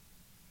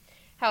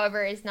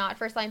 However, is not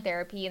first-line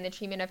therapy in the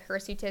treatment of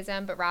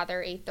hirsutism, but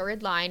rather a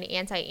third-line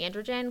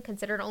anti-androgen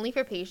considered only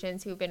for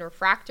patients who have been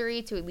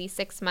refractory to at least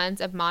 6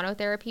 months of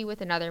monotherapy with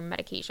another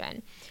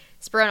medication.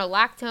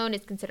 Spironolactone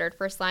is considered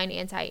first-line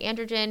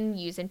anti-androgen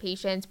used in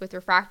patients with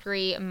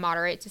refractory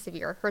moderate to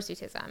severe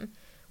hirsutism,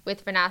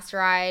 with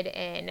finasteride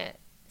and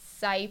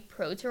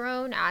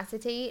cyproterone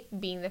acetate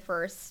being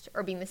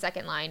the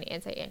second-line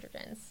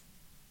anti-androgens.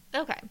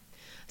 Okay.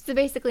 So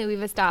basically,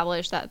 we've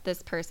established that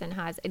this person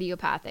has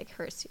idiopathic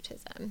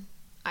hirsutism,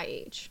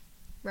 IH,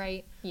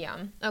 right?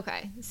 Yeah.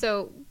 Okay.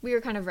 So we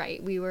were kind of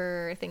right. We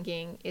were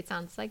thinking it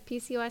sounds like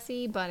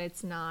PCOS-y, but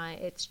it's not.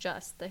 It's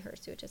just the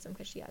hirsutism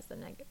because she has the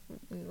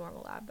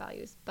normal lab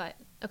values. But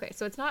okay,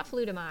 so it's not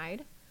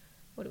flutamide.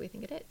 What do we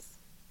think it is?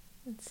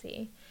 Let's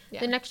see.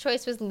 Yeah. The next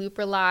choice was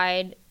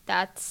leuprolide.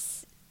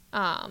 That's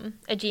a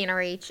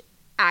GnRH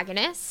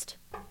agonist,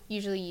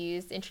 usually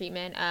used in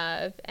treatment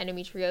of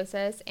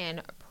endometriosis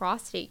and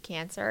prostate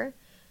cancer.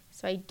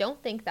 So I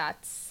don't think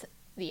that's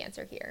the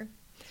answer here.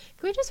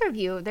 Can we just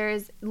review?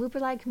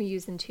 Leuprolide can be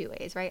used in two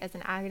ways, right? As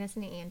an agonist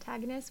and an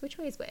antagonist. Which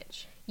way is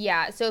which?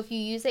 Yeah, so if you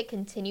use it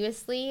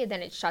continuously,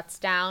 then it shuts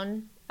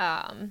down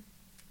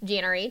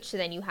GnRH, so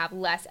then you have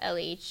less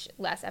LH,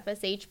 less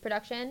FSH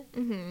production.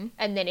 Mm-hmm.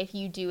 And then if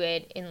you do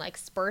it in like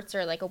spurts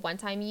or like a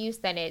one-time use,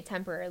 then it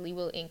temporarily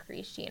will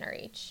increase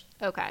GnRH.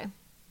 Okay.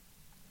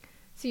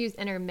 So used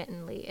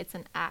intermittently, it's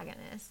an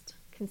agonist.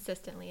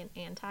 Consistently an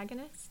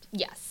antagonist?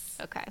 Yes.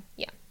 Okay.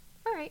 Yeah.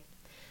 All right.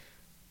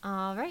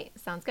 All right.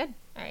 Sounds good.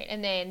 All right.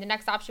 And then the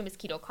next option was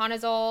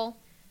ketoconazole.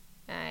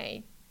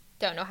 I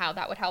don't know how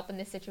that would help in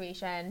this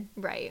situation.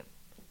 Right.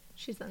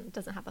 She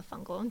doesn't have a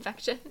fungal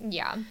infection.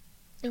 Yeah.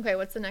 Okay.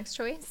 What's the next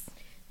choice?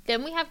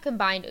 Then we have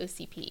combined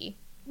OCP.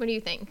 What do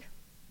you think?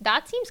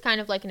 That seems kind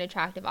of like an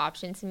attractive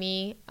option to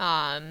me.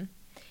 I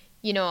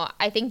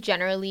think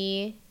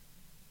generally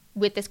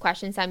with this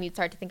question, Sam, you'd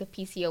start to think of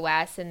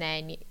PCOS and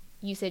then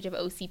usage of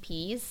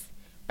OCPs.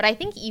 But I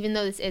think even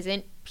though this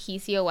isn't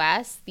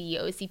PCOS, the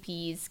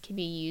OCPs can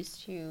be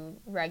used to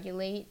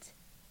regulate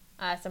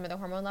some of the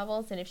hormone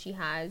levels. And if she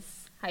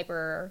has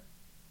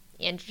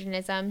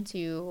hyperandrogenism,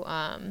 to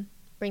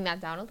bring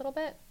that down a little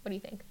bit. What do you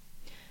think?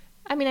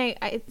 I mean,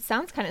 it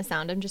sounds kind of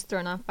sound. I'm just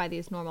thrown off by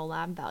these normal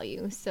lab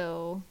values.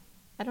 So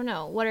I don't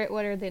know. What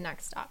are the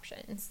next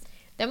options?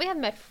 Then we have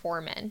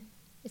metformin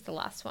is the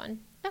last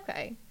one.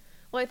 Okay.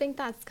 Well, I think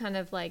that's kind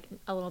of like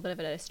a little bit of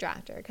a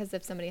distractor because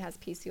if somebody has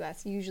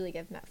PCOS, you usually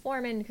give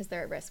metformin because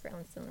they're at risk for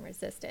insulin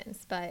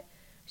resistance. But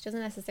she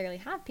doesn't necessarily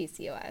have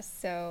PCOS,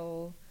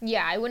 so...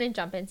 Yeah, I wouldn't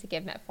jump in to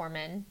give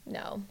metformin.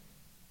 No.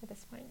 At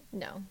this point.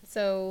 No.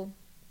 So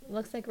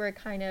looks like we're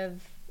kind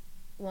of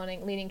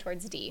leaning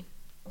towards D.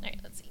 All right,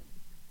 let's see.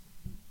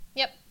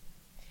 Yep.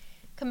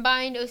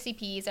 Combined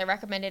OCPs are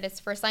recommended as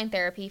first-line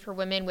therapy for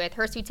women with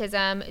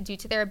hirsutism due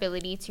to their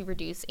ability to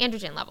reduce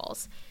androgen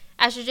levels.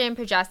 Estrogen,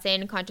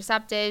 progestin,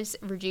 contraceptives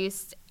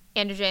reduce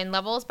androgen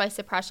levels by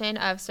suppression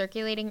of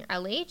circulating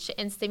LH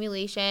and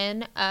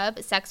stimulation of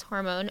sex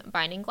hormone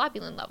binding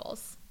globulin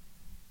levels.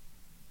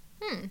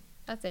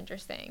 That's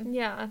interesting.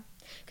 Yeah.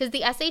 Because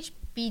the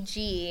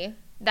SHBG,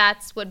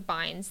 that's what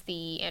binds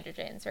the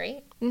androgens,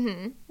 right?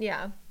 Mm-hmm.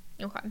 Yeah.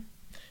 Okay.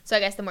 So I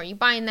guess the more you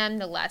bind them,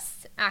 the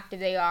less active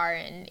they are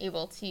and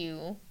able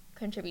to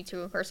contribute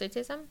to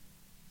hirsutism.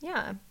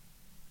 Yeah.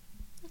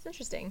 That's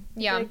interesting.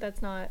 Yeah. I feel like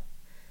that's not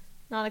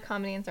a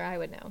common answer I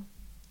would know.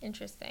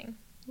 Interesting.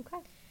 Okay.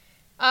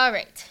 All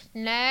right.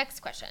 Next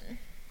question.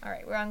 All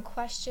right. We're on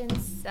question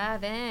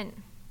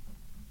 7.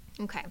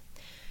 Okay.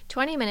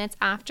 20 minutes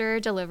after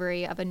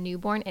delivery of a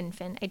newborn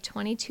infant, a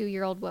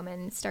 22-year-old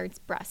woman starts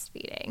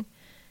breastfeeding.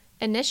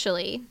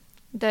 Initially,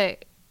 the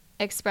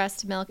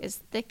expressed milk is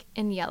thick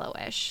and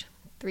yellowish.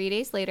 3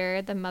 days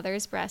later, the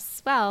mother's breasts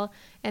swell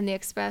and the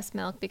expressed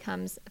milk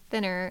becomes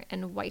thinner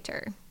and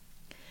whiter.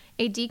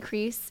 A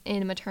decrease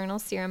in maternal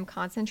serum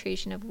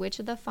concentration of which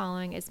of the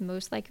following is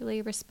most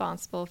likely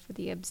responsible for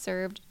the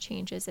observed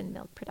changes in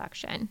milk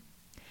production?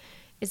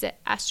 Is it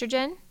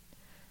estrogen,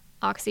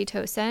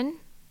 oxytocin,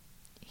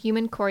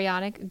 human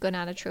chorionic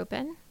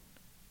gonadotropin,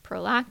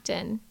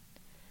 prolactin,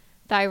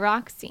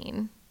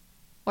 thyroxine,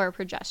 or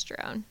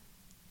progesterone?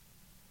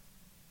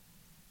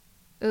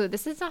 Ooh,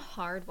 this is a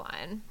hard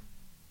one.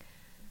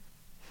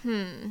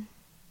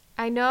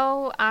 I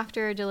know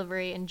after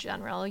delivery in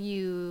general,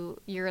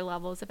 your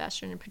levels of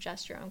estrogen and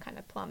progesterone kind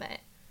of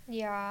plummet,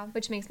 Yeah.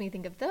 which makes me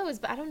think of those,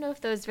 but I don't know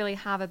if those really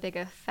have a big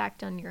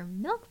effect on your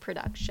milk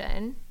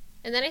production.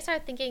 And then I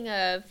started thinking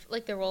of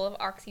like the role of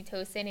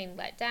oxytocin in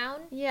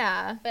letdown.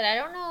 Yeah. But I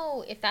don't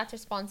know if that's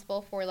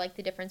responsible for like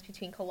the difference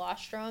between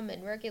colostrum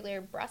and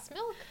regular breast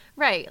milk.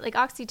 Right. Like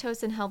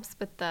oxytocin helps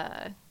with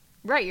the,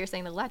 right, you're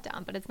saying the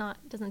letdown, but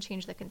doesn't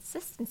change the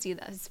consistency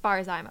as far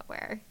as I'm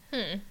aware.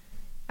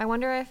 I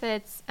wonder if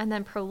it's, and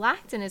then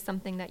prolactin is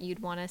something that you'd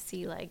want to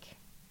see, like,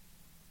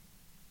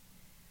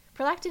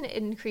 prolactin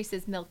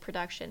increases milk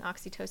production.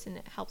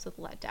 Oxytocin helps with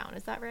letdown.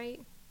 Is that right?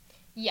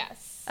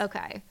 Yes.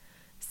 Okay.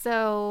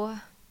 So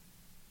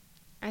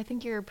I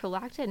think your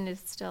prolactin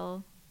is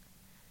still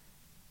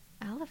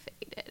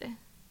elevated.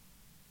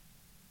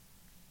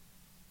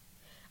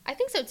 I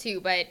think so too,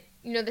 but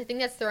you know, the thing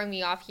that's throwing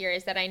me off here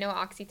is that I know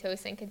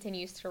oxytocin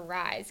continues to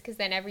rise because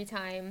then every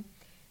time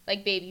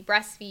like baby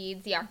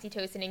breastfeeds, the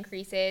oxytocin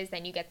increases,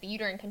 then you get the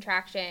uterine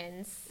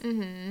contractions.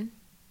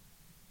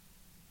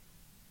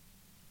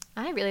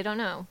 I really don't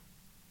know.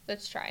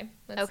 Let's try.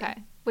 Okay.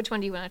 See. Which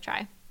one do you want to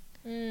try?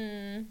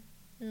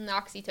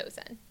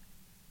 Oxytocin.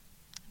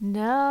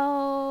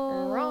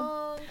 No.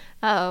 Wrong.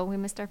 Oh, we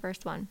missed our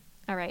first one.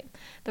 All right.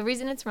 The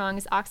reason it's wrong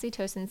is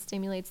oxytocin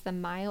stimulates the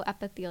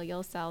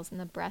myoepithelial cells in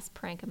the breast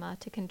parenchyma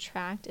to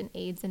contract and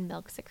aids in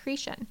milk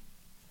secretion.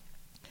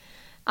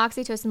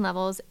 Oxytocin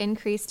levels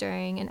increase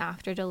during and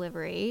after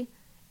delivery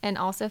and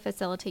also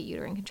facilitate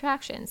uterine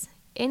contractions.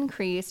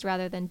 Increased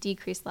rather than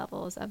decreased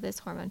levels of this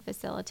hormone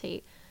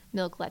facilitate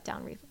milk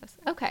letdown reflux.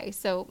 Okay,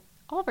 so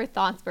all of our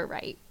thoughts were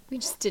right. We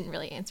just didn't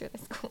really answer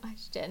this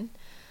question.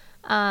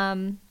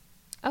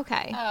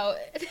 Okay. Oh,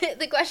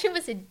 the question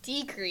was a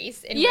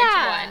decrease in which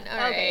one?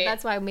 All okay, right.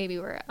 that's why maybe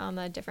we're on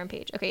a different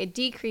page. Okay, a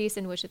decrease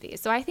in which of these?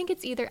 So I think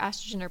it's either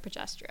estrogen or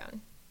progesterone.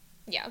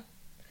 Yeah.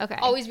 Okay.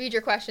 Always read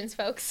your questions,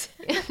 folks.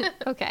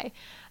 Okay.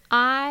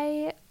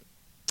 What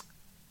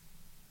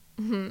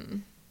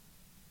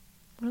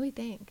do we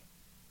think?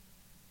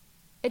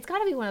 It's got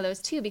to be one of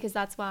those two because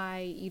that's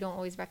why you don't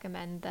always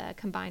recommend the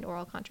combined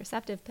oral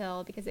contraceptive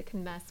pill because it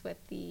can mess with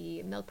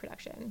the milk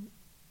production,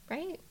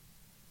 right?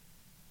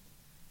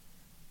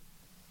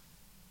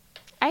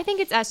 I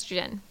think it's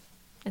estrogen.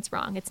 It's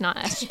wrong. It's not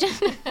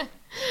estrogen.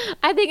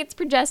 I think it's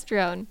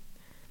progesterone.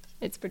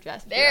 It's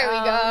progesterone. There we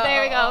go.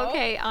 There we go.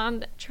 Okay,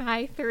 on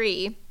try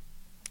 3,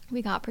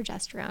 we got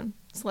progesterone.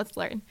 So let's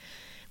learn.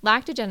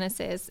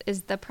 Lactogenesis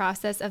is the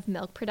process of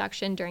milk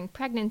production during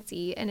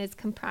pregnancy and is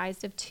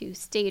comprised of 2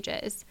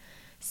 stages: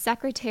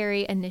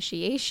 secretory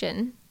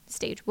initiation,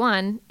 stage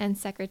 1, and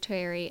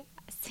secretory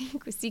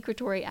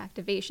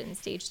activation,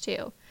 stage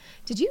 2.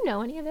 Did you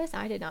know any of this?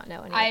 I did not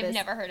know any of this. I've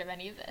never heard of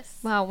any of this.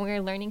 Wow,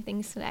 we're learning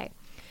things today.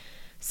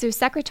 So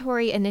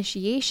secretory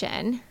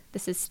initiation,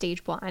 this is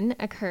stage 1,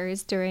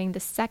 occurs during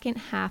the second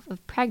half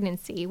of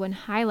pregnancy when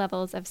high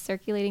levels of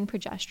circulating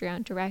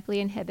progesterone directly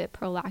inhibit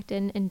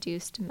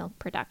prolactin-induced milk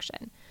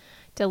production.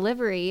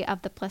 Delivery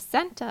of the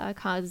placenta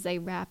causes a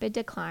rapid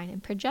decline in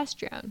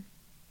progesterone.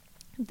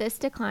 This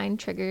decline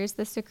triggers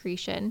the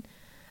secretion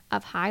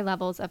of high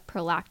levels of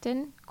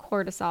prolactin,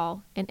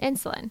 cortisol, and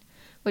insulin,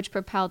 which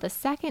propel the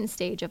second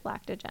stage of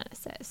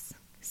lactogenesis.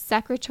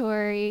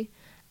 Secretory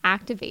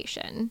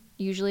activation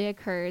usually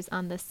occurs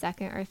on the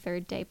 2nd or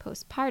 3rd day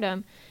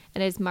postpartum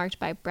and is marked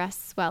by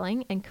breast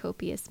swelling and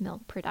copious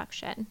milk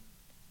production.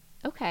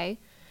 Okay.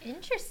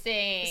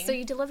 Interesting. So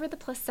you deliver the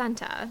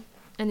placenta,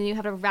 and then you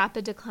have a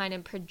rapid decline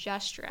in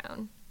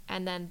progesterone,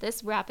 and then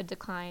this rapid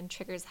decline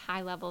triggers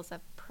high levels of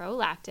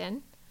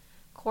prolactin,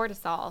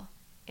 cortisol,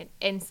 and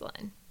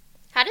insulin.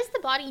 How does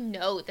the body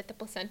know that the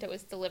placenta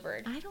was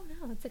delivered? I don't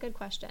know. That's a good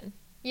question.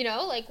 You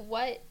know, like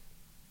what?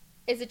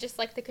 Is it just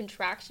like the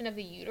contraction of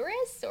the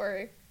uterus,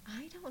 or?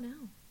 I don't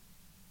know.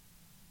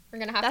 We're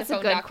going to have That's to a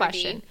phone good Dr.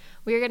 question. D.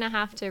 We're going to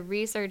have to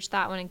research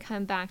that one and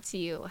come back to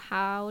you.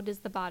 How does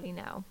the body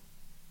know?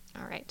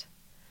 All right.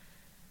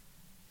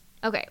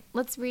 Okay,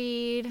 let's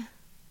move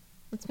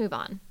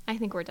on. I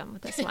think we're done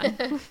with this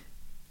one.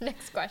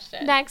 Next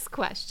question. Next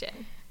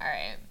question. All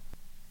right.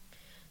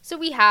 So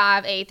we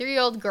have a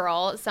 3-year-old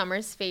girl,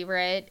 Summer's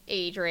favorite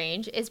age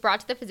range, is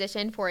brought to the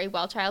physician for a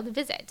well-child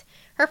visit.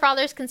 Her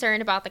father's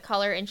concerned about the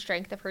color and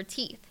strength of her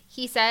teeth.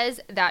 He says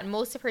that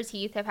most of her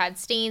teeth have had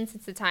stains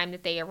since the time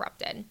that they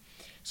erupted.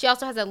 She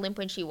also has a limp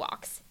when she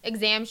walks.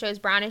 Exam shows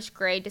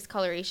brownish-gray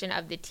discoloration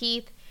of the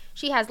teeth.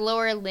 She has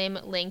lower limb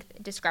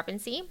length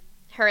discrepancy.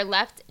 Her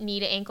left knee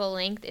to ankle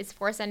length is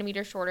 4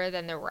 centimeters shorter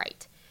than the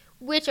right.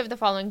 Which of the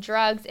following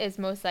drugs is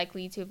most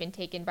likely to have been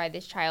taken by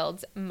this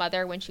child's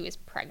mother when she was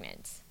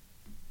pregnant?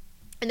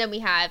 And then we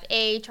have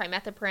A,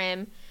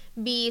 trimethoprim,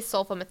 B,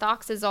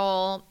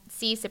 sulfamethoxazole,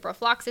 C,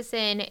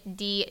 ciprofloxacin,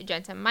 D,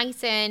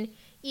 gentamicin,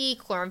 E,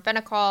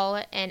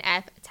 chloramphenicol, and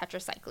F,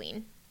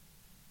 tetracycline.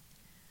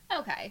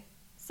 Okay.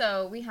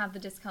 So we have the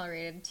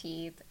discolorated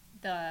teeth,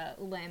 the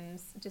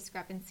limbs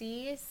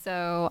discrepancy.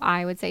 So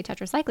I would say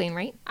tetracycline,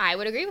 right? I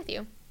would agree with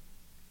you.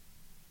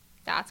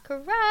 That's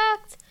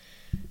correct.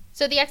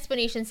 So the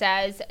explanation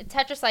says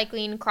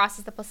tetracycline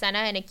crosses the placenta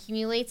and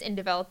accumulates in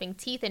developing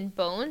teeth and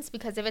bones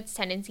because of its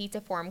tendency to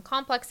form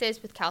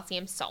complexes with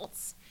calcium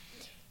salts.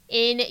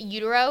 In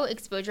utero,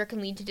 exposure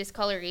can lead to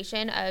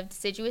discoloration of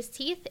deciduous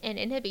teeth and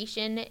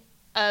inhibition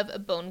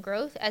of bone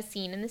growth as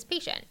seen in this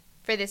patient.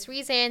 For this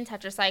reason,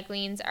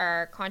 tetracyclines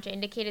are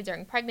contraindicated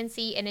during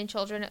pregnancy and in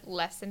children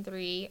less than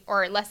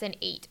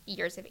 8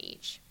 years of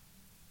age.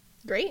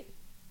 Great.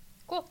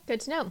 Cool.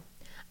 Good to know.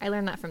 I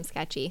learned that from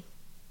Sketchy.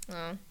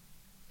 Oh.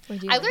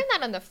 What'd you I learn? learned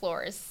that on the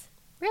floors.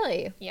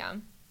 Really? Yeah.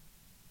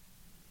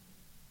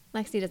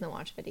 Lexi doesn't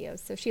watch videos,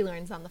 so she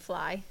learns on the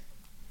fly.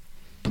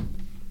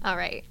 All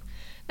right.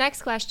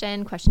 Next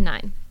question, question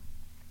 9.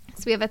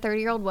 So we have a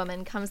 30-year-old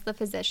woman comes to the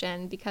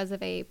physician because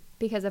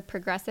of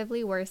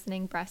progressively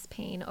worsening breast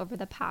pain over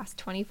the past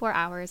 24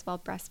 hours while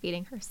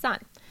breastfeeding her son.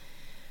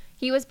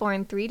 He was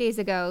born 3 days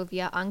ago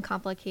via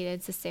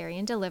uncomplicated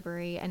cesarean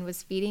delivery and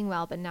was feeding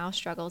well but now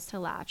struggles to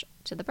latch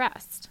to the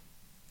breast.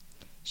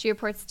 She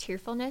reports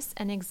tearfulness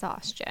and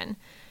exhaustion.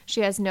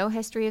 She has no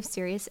history of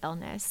serious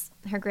illness.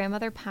 Her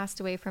grandmother passed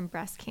away from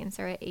breast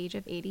cancer at age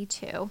of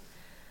 82.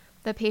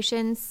 The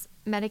patient's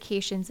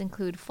medications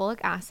include folic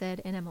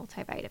acid and a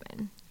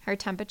multivitamin. Her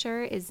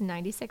temperature is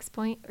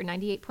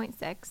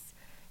 98.6.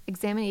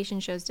 Examination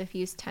shows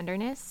diffuse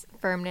tenderness,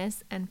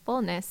 firmness, and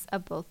fullness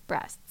of both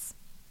breasts.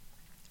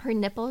 Her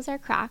nipples are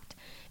cracked,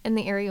 and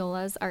the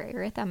areolas are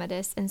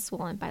erythematous and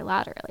swollen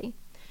bilaterally.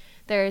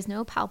 There is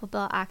no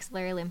palpable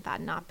axillary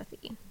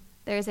lymphadenopathy.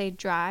 There is a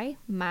dry,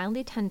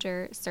 mildly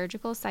tender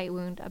surgical site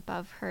wound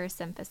above her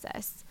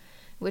symphysis.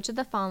 Which of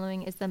the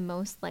following is the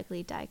most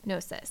likely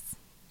diagnosis?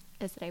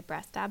 Is it a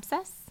breast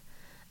abscess,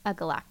 a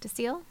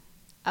galactocele,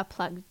 a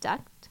plugged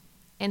duct,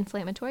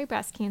 inflammatory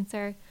breast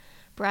cancer,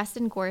 breast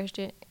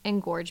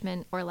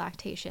engorgement, or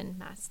lactation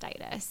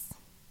mastitis?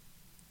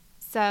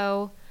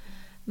 So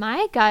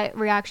my gut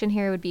reaction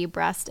here would be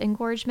breast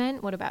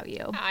engorgement. What about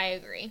you? I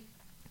agree.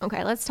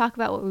 Okay, let's talk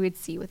about what we would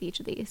see with each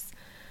of these.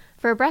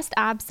 For a breast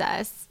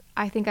abscess,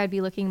 I think I'd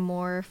be looking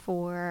more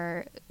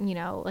for,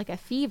 like a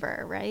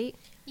fever, right?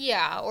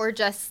 Yeah, or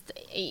just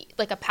a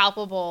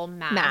palpable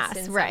mass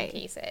in some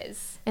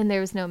cases. And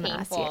there was no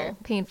mass here.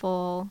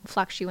 Painful,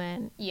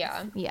 fluctuant.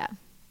 Yeah. Yeah.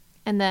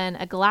 And then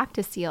a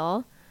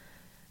galactocele,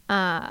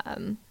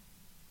 I'm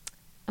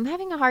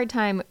having a hard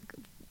time,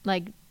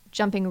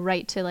 jumping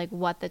right to,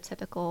 what the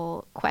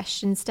typical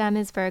question stem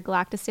is for a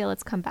galactocele.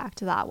 Let's come back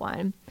to that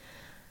one.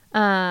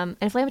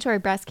 Inflammatory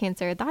breast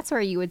cancer, that's where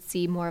you would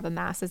see more of a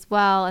mass as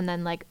well. And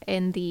then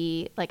in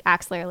the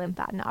axillary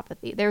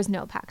lymphadenopathy, there's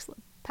no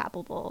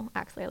palpable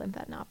axillary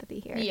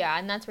lymphadenopathy here. Yeah,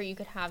 and that's where you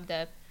could have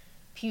the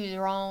puce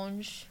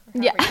orange.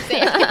 Yeah.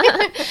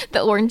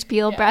 The orange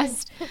peel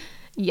breast.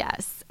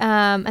 Yes.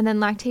 And then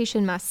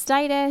lactation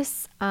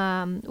mastitis.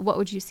 What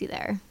would you see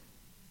there?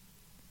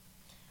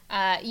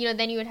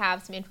 Then you would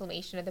have some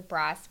inflammation of the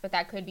breast, but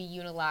that could be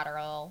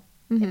unilateral.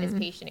 In this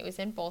patient, it was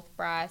in both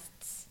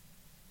breasts.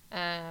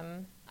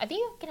 I think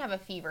you can have a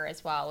fever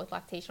as well with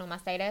lactational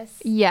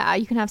mastitis. Yeah,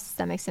 you can have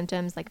systemic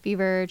symptoms like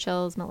fever,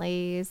 chills,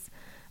 malaise.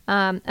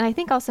 And I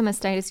think also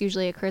mastitis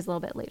usually occurs a little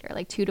bit later,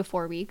 2 to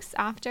 4 weeks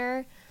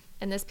after.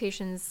 And this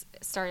patient's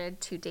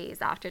started 2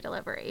 days after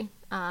delivery.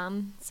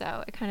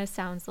 So it kind of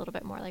sounds a little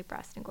bit more like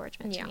breast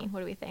engorgement to me.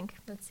 What do we think?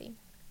 Let's see.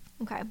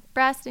 Okay.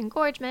 Breast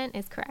engorgement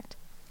is correct.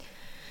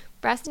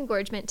 Breast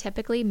engorgement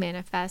typically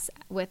manifests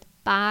with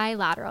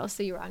bilateral,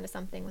 so you were onto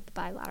something with the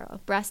bilateral,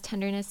 breast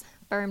tenderness,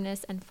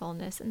 firmness, and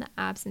fullness in the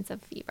absence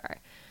of fever.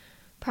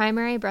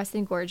 Primary breast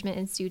engorgement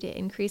is due to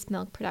increased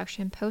milk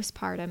production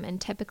postpartum and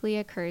typically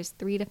occurs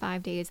 3 to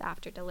 5 days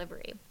after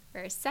delivery,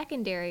 whereas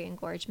secondary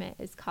engorgement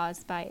is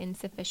caused by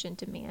insufficient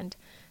demand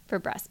for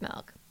breast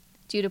milk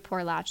due to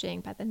poor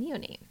latching by the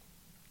neonate,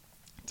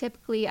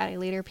 typically at a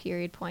later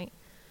point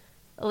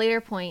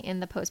in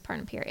the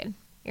postpartum period.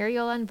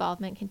 Areola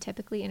involvement can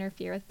typically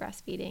interfere with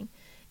breastfeeding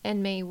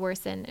and may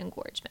worsen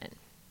engorgement.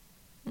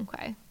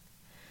 Okay.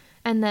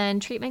 And then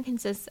treatment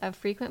consists of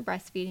frequent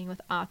breastfeeding with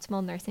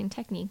optimal nursing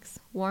techniques,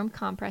 warm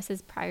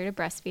compresses prior to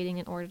breastfeeding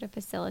in order to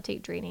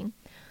facilitate draining,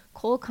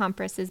 cold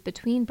compresses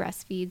between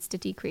breastfeeds to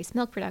decrease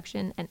milk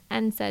production, and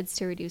NSAIDs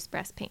to reduce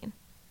breast pain.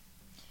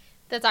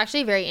 That's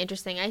actually very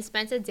interesting. I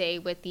spent a day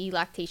with the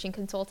lactation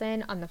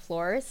consultant on the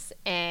floors,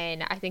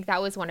 and I think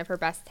that was one of her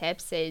best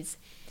tips is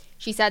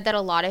she said that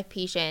a lot of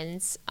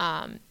patients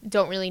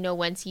don't really know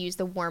when to use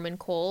the warm and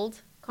cold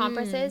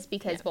compresses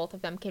because both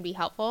of them can be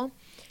helpful.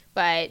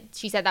 But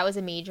she said that was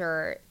a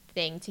major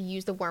thing, to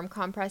use the warm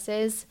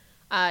compresses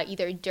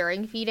either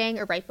during feeding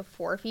or right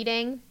before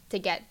feeding to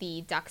get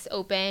the ducts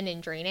open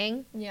and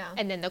draining. Yeah.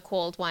 And then the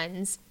cold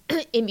ones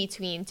in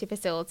between to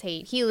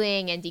facilitate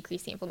healing and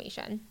decrease the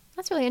inflammation.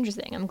 That's really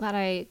interesting. I'm glad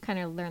I kind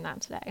of learned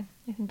that today.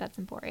 I think that's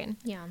important.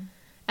 Yeah.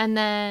 And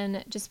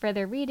then just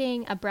further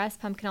reading, a breast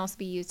pump can also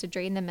be used to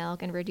drain the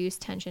milk and reduce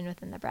tension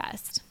within the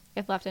breast.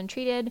 If left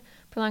untreated,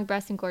 prolonged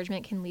breast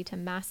engorgement can lead to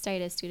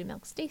mastitis due to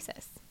milk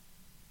stasis.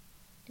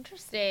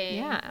 Interesting.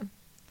 Yeah.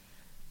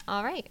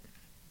 All right.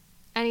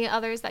 Any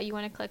others that you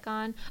want to click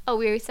on? Oh,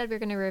 we already said we are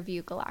going to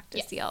review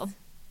galactocele. Yes.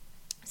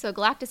 So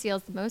galactocele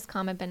is the most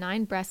common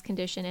benign breast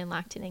condition in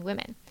lactating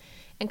women.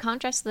 In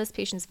contrast to this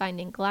patient's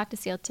finding,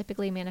 galactocele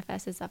typically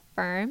manifests as a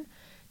firm,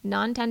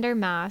 non-tender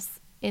mass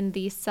in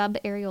the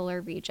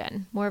subareolar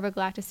region. More of a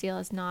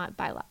galactocele is not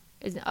bilateral.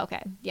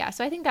 Okay, yeah,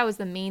 so I think that was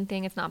the main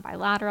thing. It's not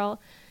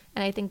bilateral.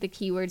 And I think the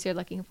keywords you're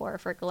looking for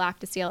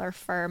galactocele are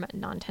firm,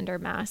 non-tender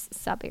mass,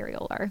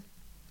 subareolar.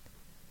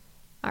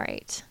 All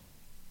right.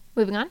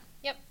 Moving on?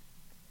 Yep.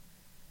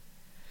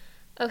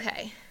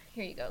 Okay,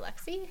 here you go,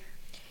 Lexi.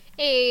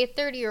 A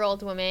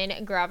 30-year-old woman,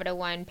 gravida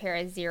 1,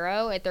 para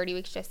 0, at 30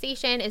 weeks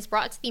gestation, is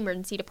brought to the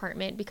emergency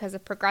department because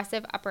of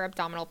progressive upper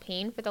abdominal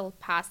pain for the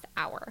past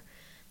hour.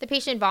 The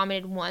patient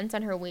vomited once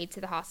on her way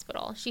to the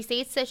hospital. She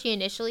states that she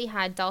initially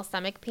had dull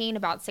stomach pain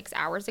about 6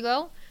 hours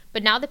ago,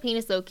 but now the pain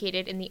is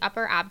located in the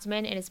upper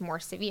abdomen and is more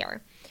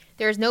severe.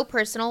 There is no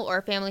personal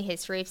or family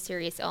history of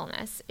serious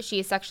illness. She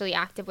is sexually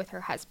active with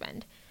her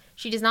husband.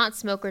 She does not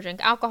smoke or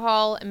drink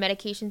alcohol, and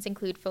medications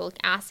include folic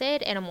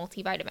acid and a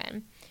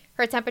multivitamin.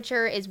 Her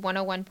temperature is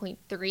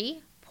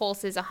 101.3,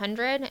 pulse is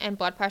 100, and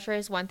blood pressure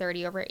is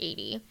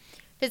 130/80.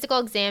 Physical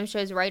exam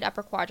shows right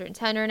upper quadrant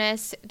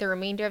tenderness. The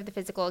remainder of the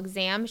physical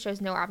exam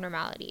shows no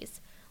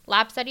abnormalities.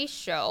 Lab studies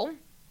show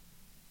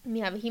we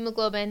have a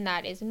hemoglobin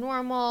that is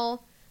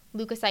normal,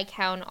 leukocyte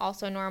count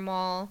also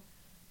normal,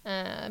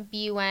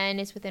 BUN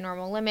is within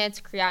normal limits,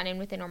 creatinine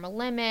within normal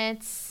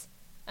limits,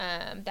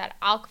 that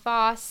alk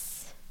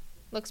phos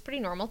looks pretty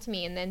normal to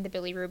me, and then the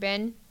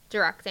bilirubin,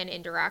 direct and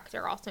indirect,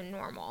 are also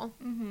normal.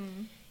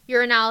 Mm-hmm.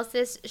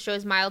 Urinalysis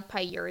shows mild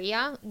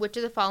pyuria. Which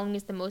of the following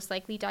is the most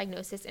likely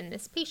diagnosis in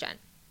this patient?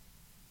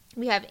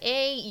 We have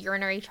A,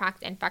 urinary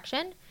tract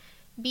infection,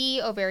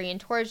 B, ovarian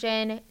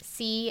torsion,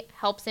 C,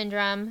 HELP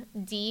syndrome,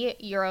 D,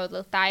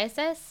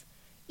 urolithiasis,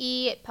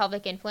 E,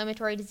 pelvic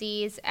inflammatory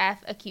disease,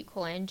 F, acute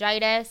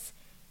cholangitis,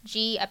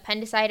 G,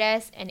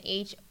 appendicitis, and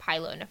H,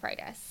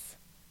 pyelonephritis.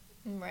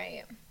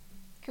 Right.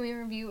 Can we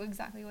review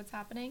exactly what's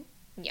happening?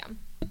 Yeah.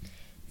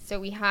 So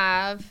we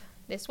have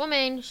this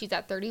woman, she's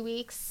at 30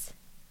 weeks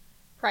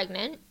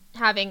pregnant,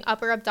 having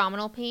upper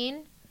abdominal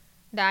pain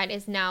that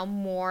is now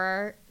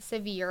more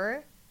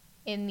severe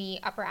in the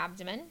upper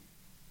abdomen.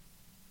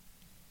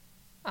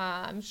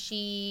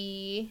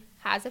 She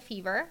has a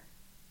fever,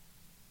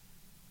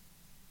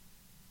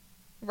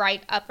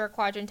 right upper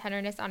quadrant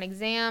tenderness on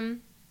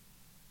exam,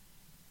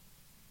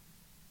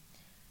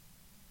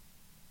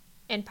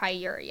 and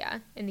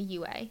pyuria in the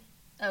UA.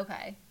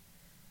 Okay.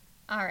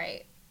 All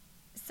right.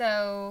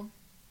 So,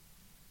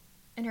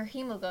 and her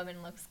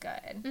hemoglobin looks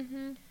good.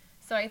 Mm-hmm.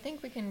 So I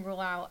think we can rule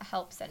out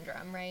HELP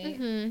syndrome, right?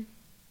 Mm-hmm.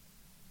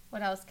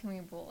 What else can we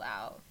rule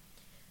out?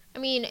 I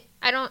mean,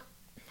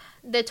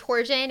 the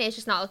torsion is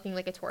just not looking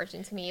like a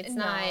torsion to me. It's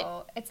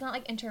not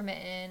like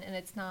intermittent, and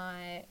it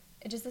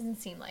just doesn't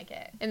seem like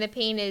it. And the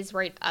pain is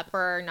right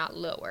upper, not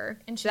lower.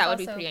 And so that would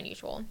be also pretty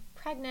unusual.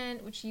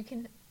 Pregnant, which you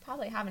can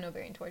probably have an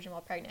ovarian torsion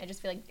while pregnant. I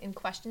just feel like in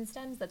question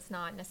stems, that's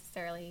not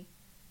necessarily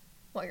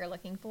what you're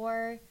looking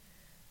for.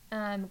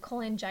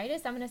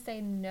 Cholangitis, I'm going to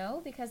say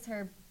no because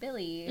her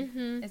billy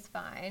is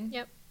fine.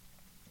 Yep.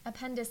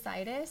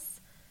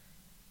 Appendicitis,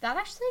 that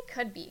actually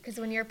could be because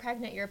when you're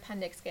pregnant, your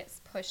appendix gets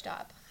pushed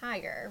up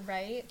higher,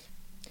 right?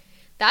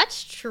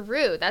 That's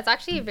true. That's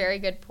actually a very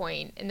good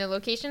point. And the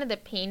location of the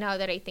pain, now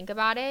that I think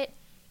about it,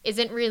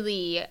 isn't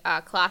really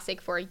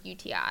classic for a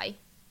UTI.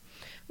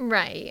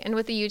 Right. And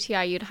with the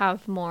UTI, you'd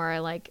have more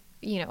like,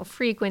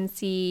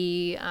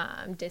 frequency,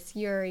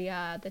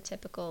 dysuria, the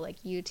typical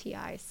like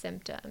UTI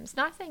symptoms.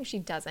 Not saying she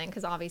doesn't,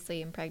 because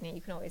obviously in pregnant,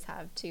 you can always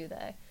have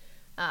the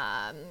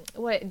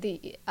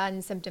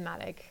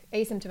asymptomatic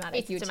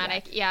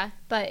UTI. Yeah.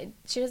 But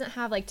she doesn't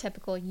have like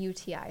typical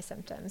UTI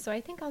symptoms. So I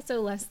think also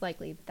less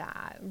likely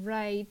that,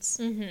 right?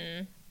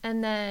 Mm-hmm.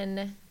 And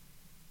then,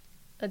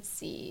 let's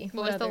see.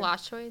 What was the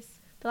last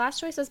choice? The last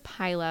choice was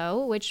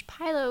pyelo, which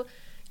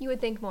you would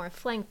think more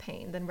flank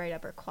pain than right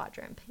upper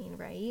quadrant pain,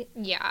 right?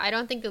 Yeah, I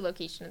don't think the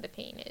location of the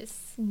pain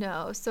is.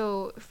 No.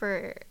 So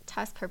for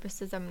test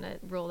purposes, I'm going to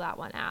rule that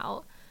one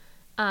out.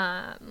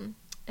 And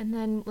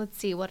then let's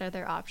see what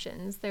other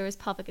options. There was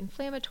pelvic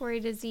inflammatory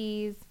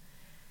disease.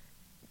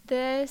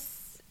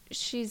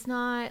 She's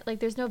not, like,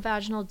 there's no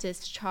vaginal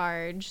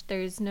discharge.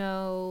 There's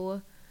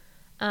no,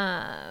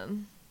 it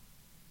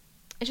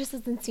just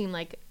doesn't seem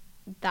like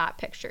that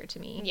picture to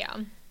me.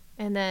 Yeah.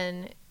 And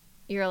then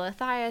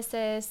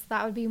urolithiasis,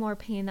 that would be more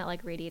pain that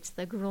like radiates to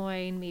the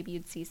groin. Maybe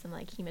you'd see some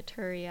like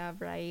hematuria,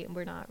 right? And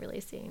we're not really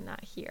seeing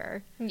that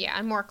here. Yeah,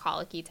 and more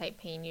colicky type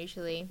pain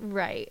usually.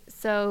 Right.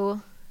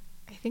 So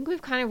I think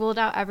we've kind of ruled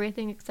out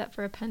everything except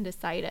for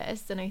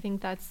appendicitis, and I think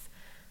that's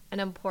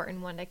an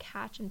important one to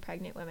catch in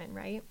pregnant women,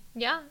 right?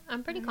 Yeah,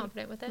 I'm pretty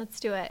confident with it.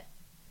 Let's do it.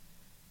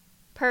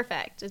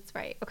 Perfect. It's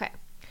right. Okay.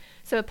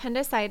 So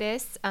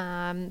appendicitis,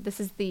 this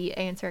is the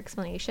answer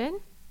explanation.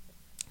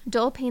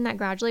 Dull pain that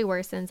gradually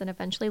worsens and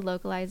eventually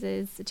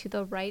localizes to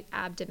the right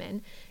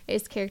abdomen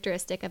is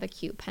characteristic of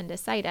acute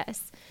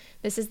appendicitis.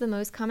 This is the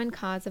most common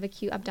cause of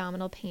acute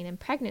abdominal pain in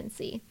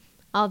pregnancy.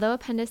 Although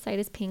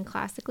appendicitis pain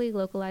classically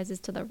localizes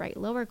to the right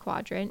lower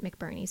quadrant,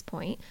 McBurney's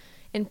point,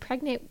 in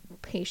pregnant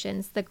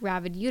patients, the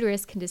gravid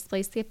uterus can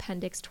displace the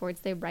appendix towards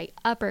the right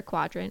upper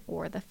quadrant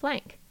or the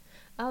flank.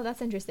 Oh,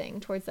 that's interesting.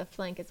 Towards the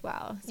flank as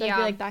well. So I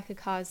feel like that could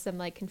cause some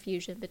like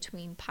confusion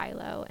between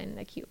pyelo and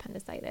acute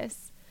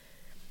appendicitis.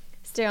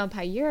 Sterile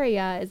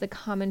pyuria is a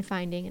common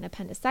finding in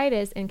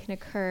appendicitis and can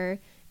occur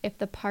if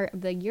the part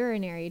of the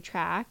urinary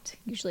tract,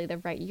 usually the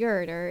right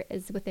ureter,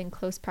 is within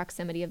close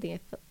proximity of the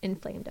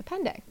inflamed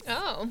appendix.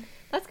 Oh.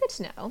 That's good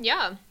to know.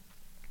 Yeah.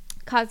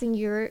 Causing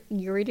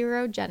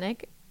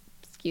ureteric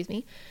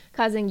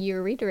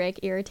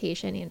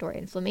irritation and or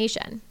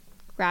inflammation.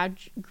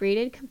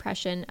 Graded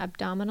compression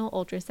abdominal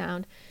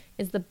ultrasound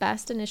is the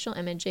best initial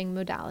imaging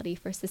modality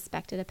for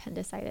suspected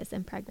appendicitis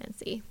in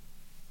pregnancy.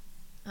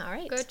 All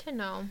right. Good to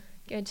know.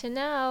 Good to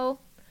know.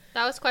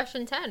 That was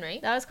question 10,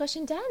 right? That was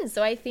question 10.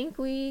 So I think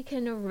we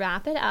can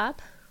wrap it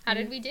up. How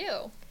did we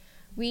do?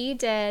 We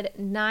did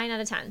 9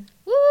 out of 10.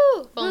 Woo!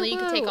 If only you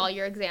could take all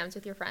your exams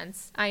with your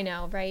friends. I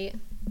know, right?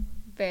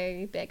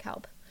 Very big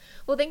help.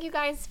 Well, thank you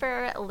guys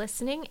for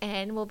listening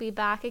in. We'll be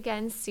back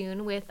again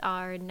soon with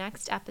our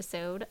next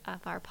episode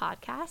of our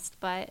podcast.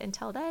 But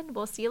until then,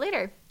 we'll see you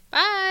later.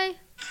 Bye!